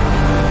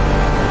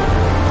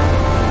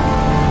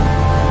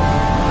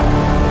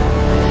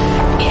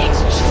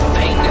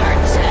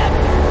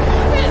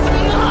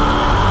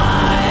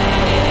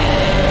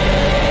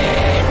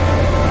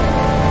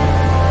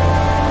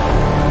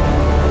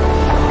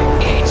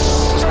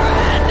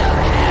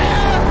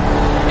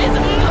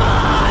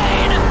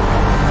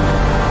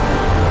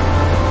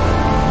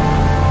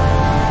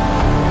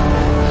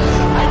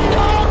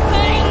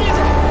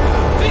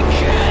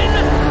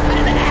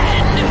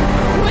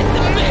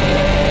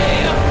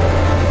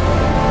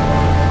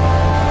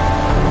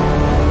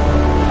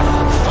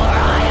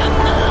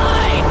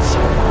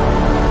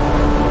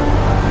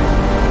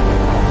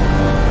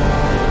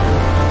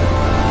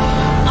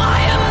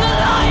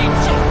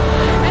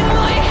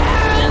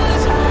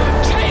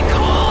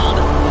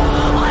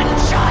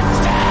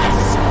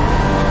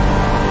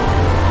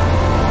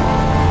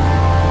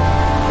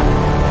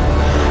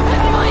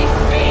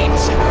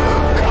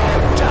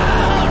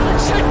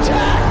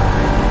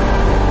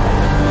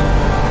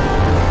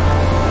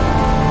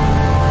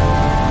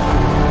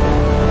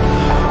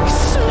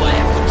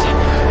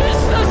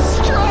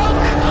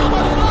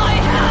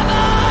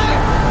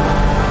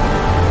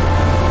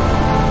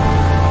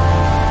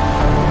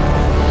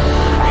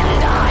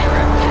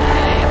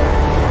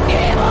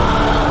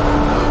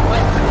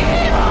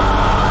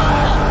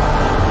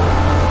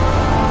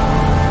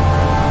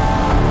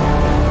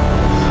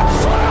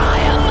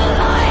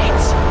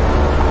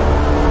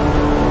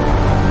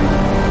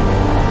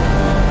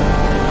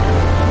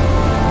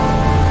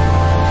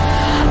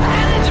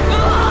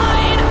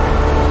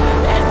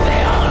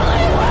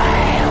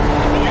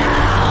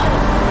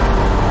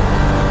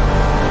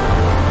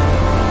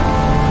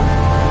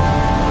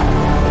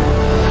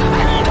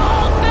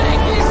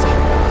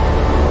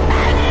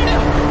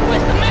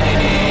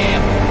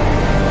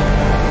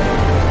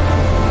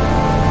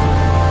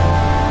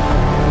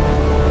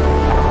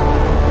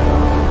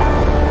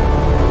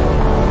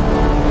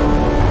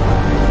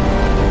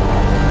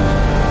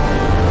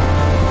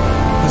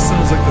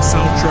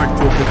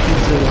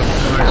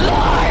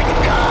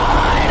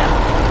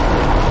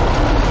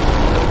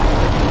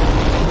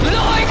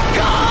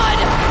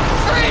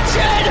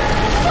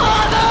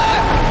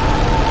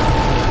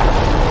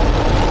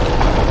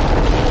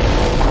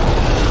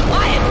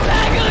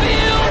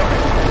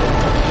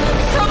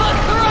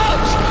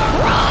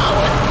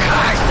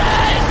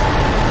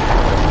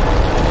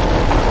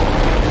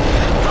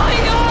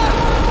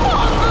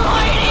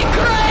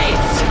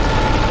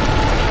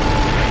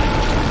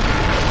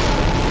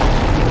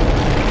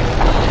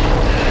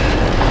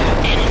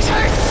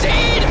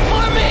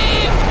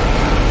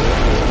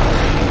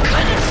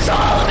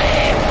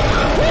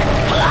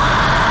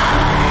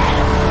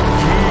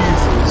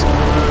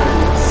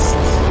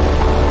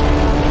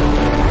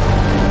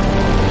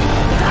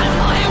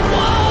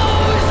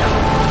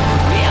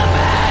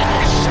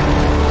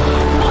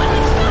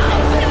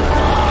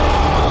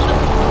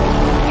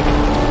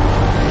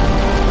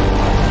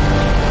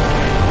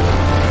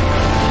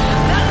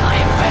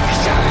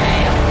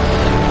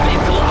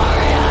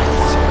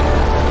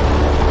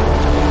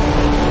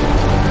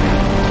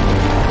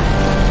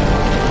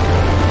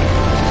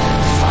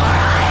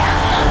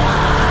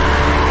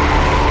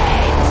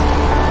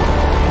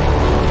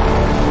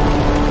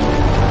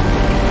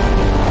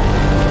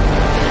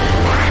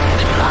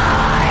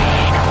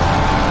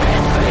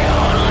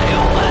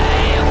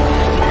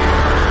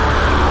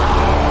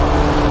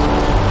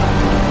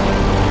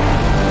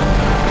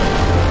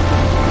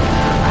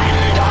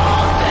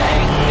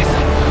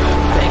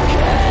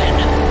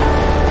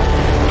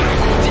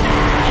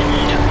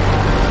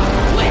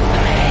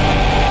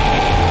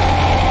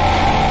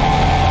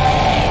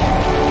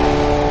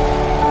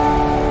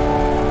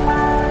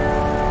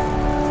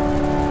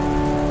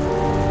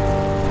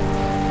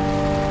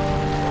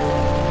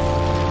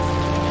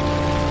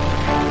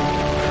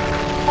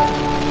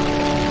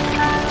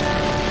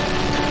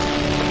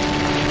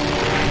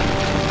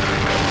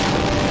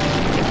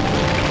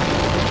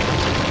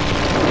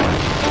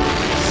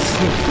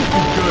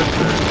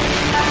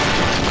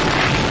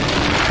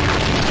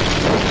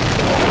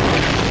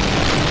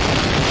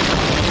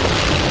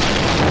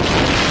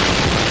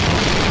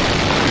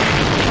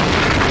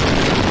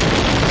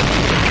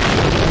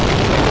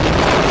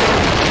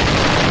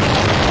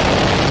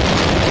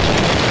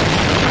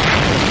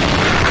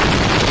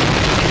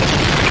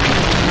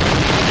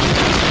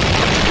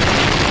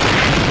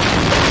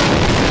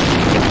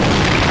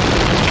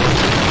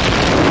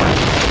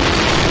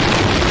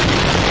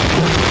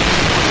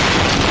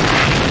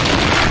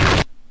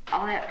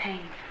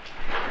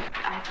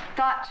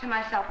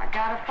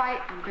 gotta fight,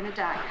 I'm gonna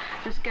die.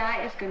 This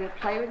guy is gonna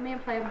play with me,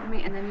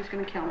 and then he's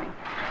gonna kill me.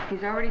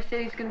 He's already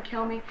said he's gonna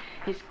kill me.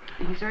 He's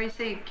already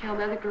said he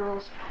killed other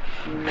girls.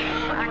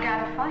 I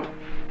gotta fight.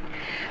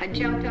 I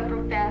jumped up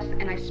real fast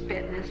and I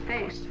spit in his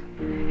face.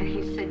 And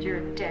he said, "You're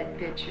a dead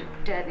bitch, you're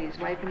dead." And he's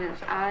wiping his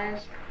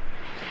eyes.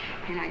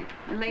 And I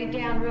laid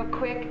down real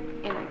quick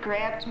and I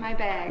grabbed my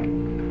bag.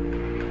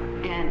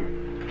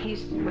 And he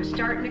was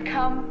starting to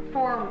come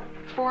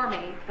for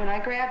me when I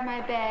grabbed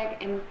my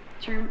bag and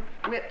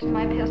whipped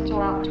my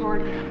pistol out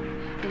toward him.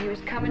 And he was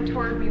coming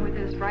toward me with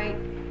his right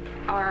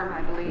arm,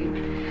 I believe.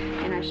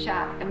 And I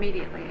shot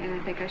immediately. And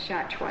I think I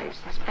shot twice,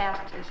 as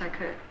fast as I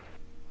could.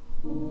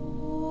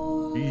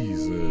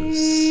 Jesus.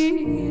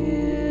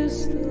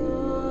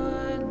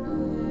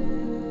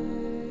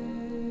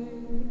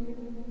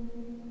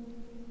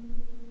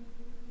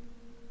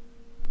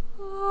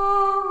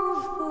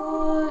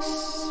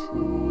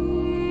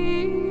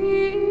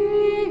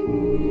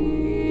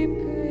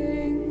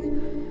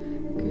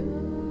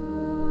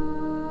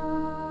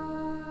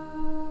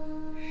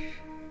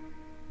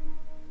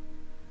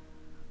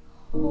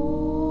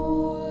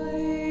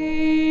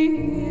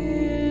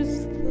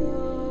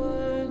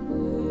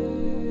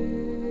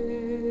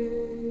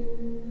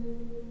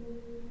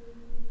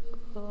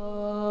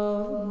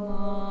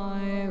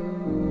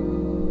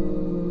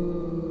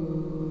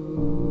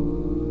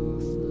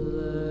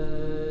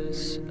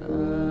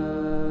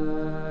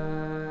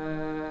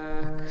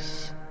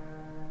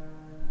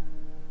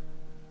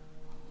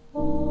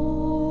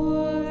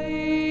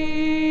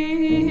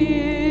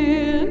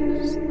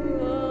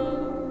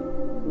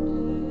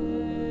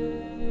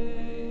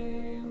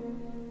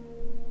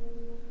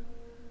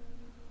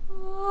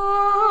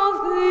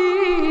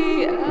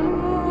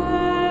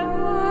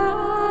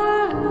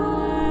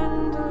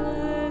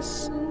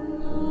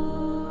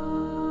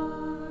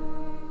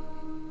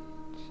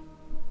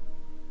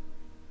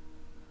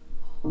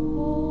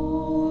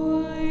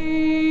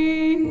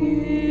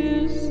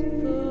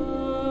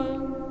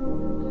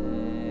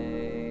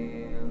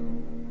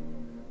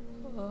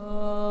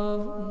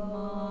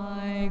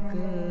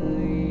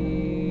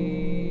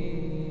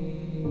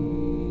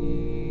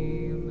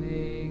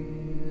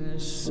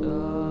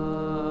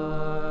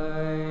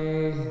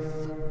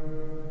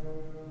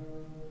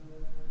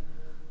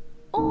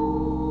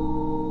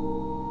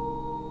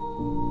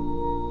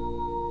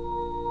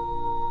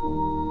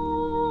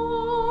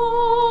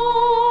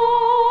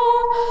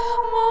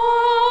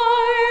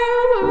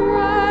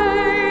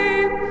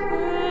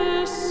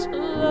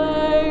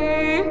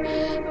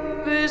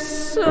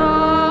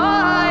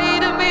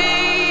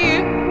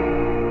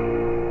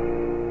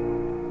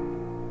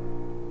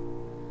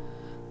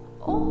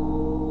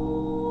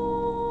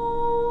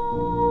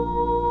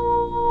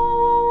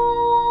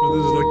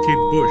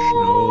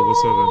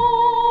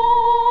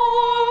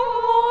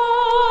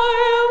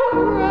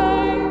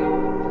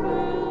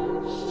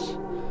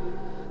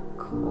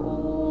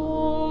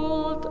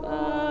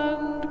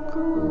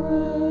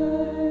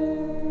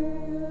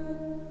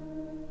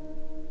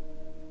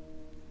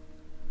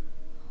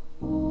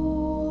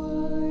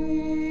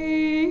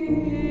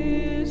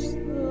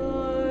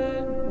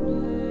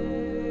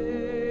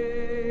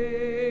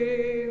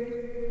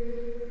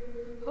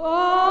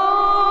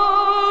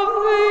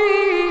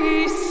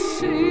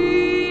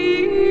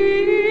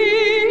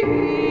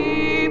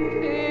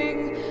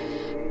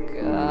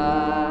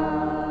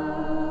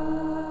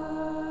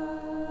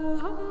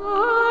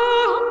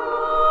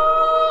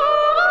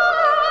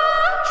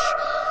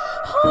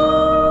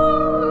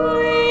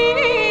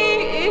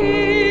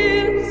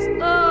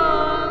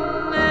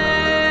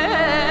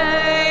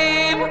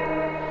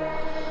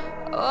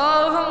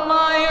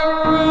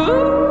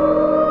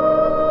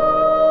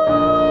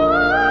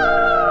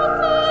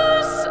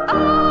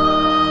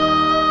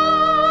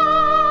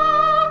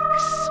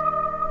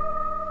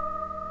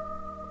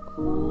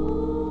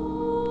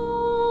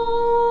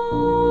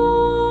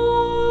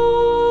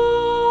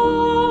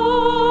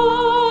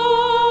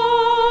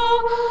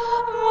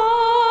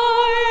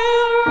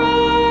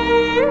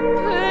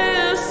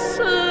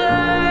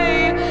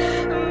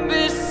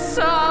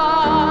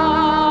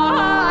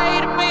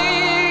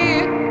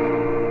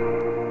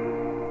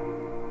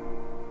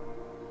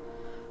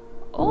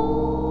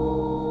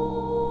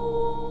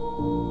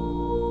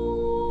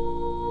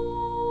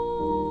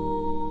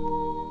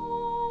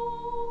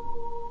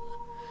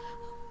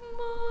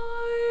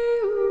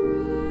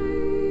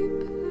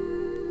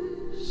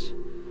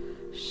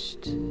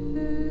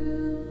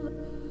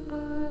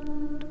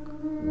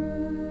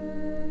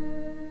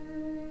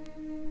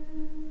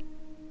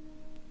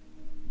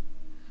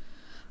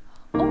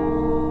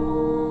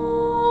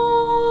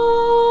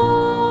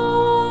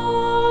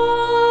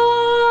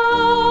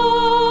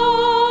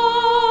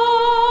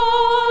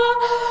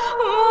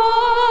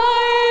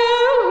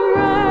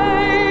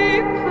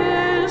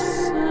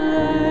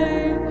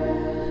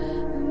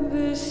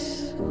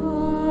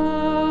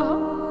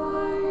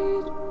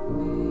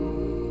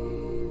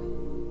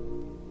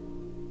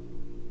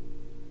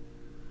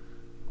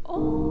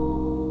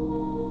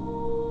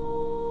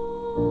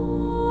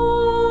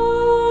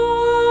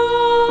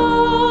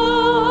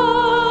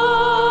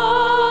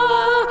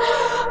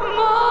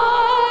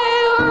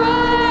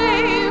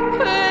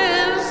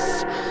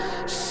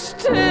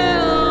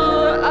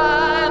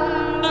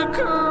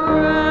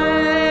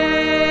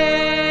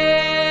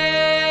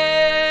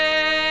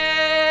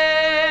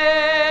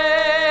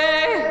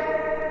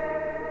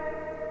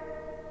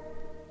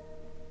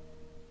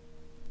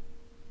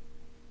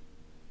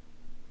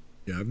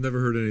 Yeah, I've never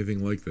heard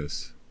anything like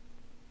this.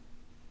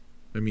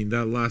 I mean,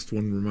 that last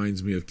one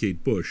reminds me of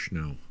Kate Bush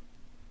now.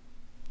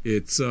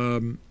 It's, I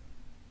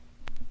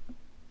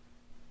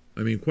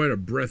mean, quite a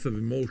breath of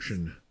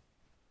emotion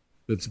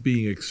that's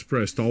being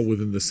expressed all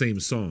within the same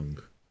song.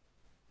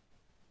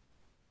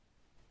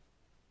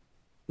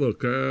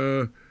 Look,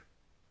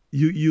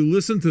 you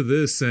listen to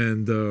this,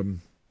 and the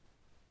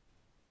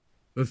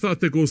thought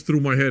that goes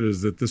through my head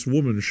is that this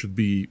woman should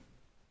be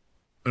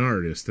an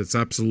artist. That's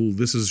absolute.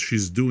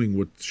 She's doing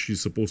what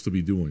she's supposed to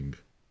be doing.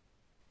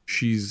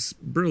 She's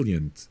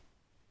brilliant.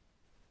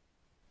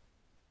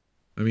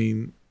 I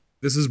mean,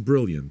 this is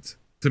brilliant.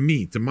 To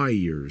me, to my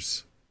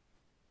ears.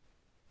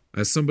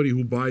 As somebody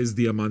who buys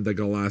Diamanda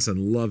Galas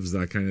and loves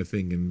that kind of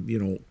thing, and, you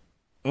know,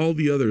 all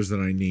the others that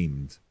I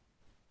named.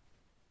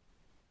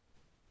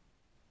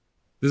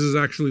 This is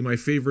actually my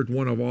favorite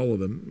one of all of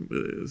them,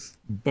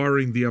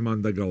 barring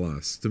Diamanda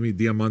Galas. To me,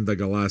 Diamanda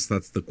Galas,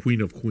 that's the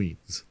queen of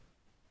queens.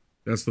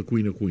 That's the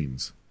queen of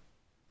queens.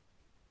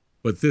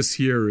 But this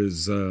here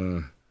is,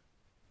 got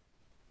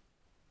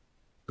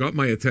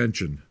my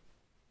attention.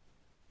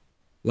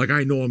 Like,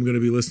 I know I'm going to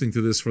be listening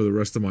to this for the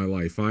rest of my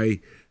life.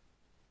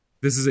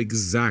 This is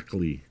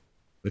exactly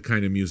the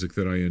kind of music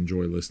that I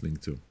enjoy listening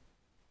to.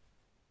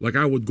 Like,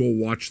 I would go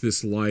watch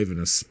this live in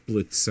a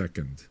split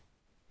second.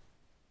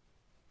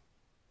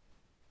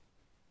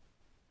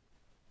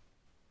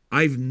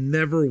 I've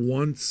never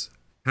once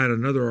had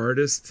another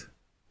artist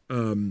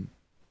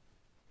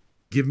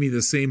give me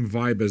the same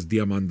vibe as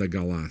Diamanda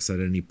Galas at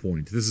any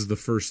point. This is the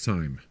first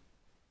time.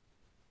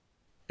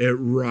 It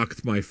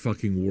rocked my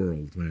fucking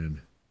world,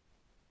 man.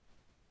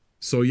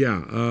 So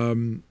yeah,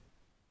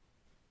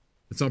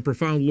 it's on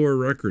Profound Lore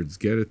Records.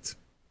 Get it?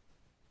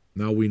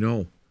 Now we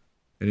know.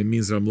 And it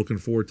means that I'm looking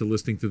forward to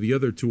listening to the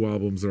other 2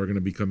 albums that are going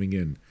to be coming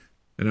in.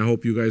 And I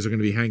hope you guys are going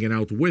to be hanging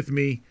out with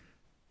me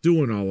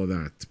doing all of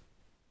that.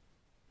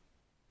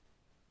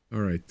 All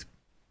right.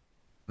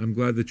 I'm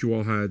glad that you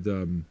all had,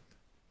 I'm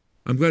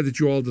glad that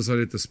you all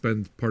decided to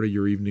spend part of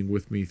your evening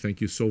with me.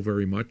 Thank you so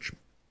very much.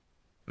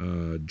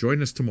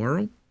 Join us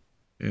tomorrow,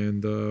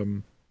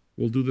 and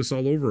we'll do this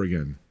all over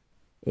again.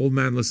 Old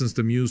Man Listens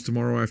to Muse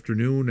tomorrow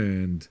afternoon,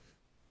 and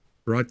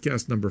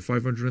broadcast number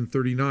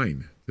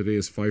 539. Today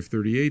is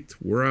 5:38.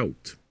 We're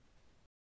out.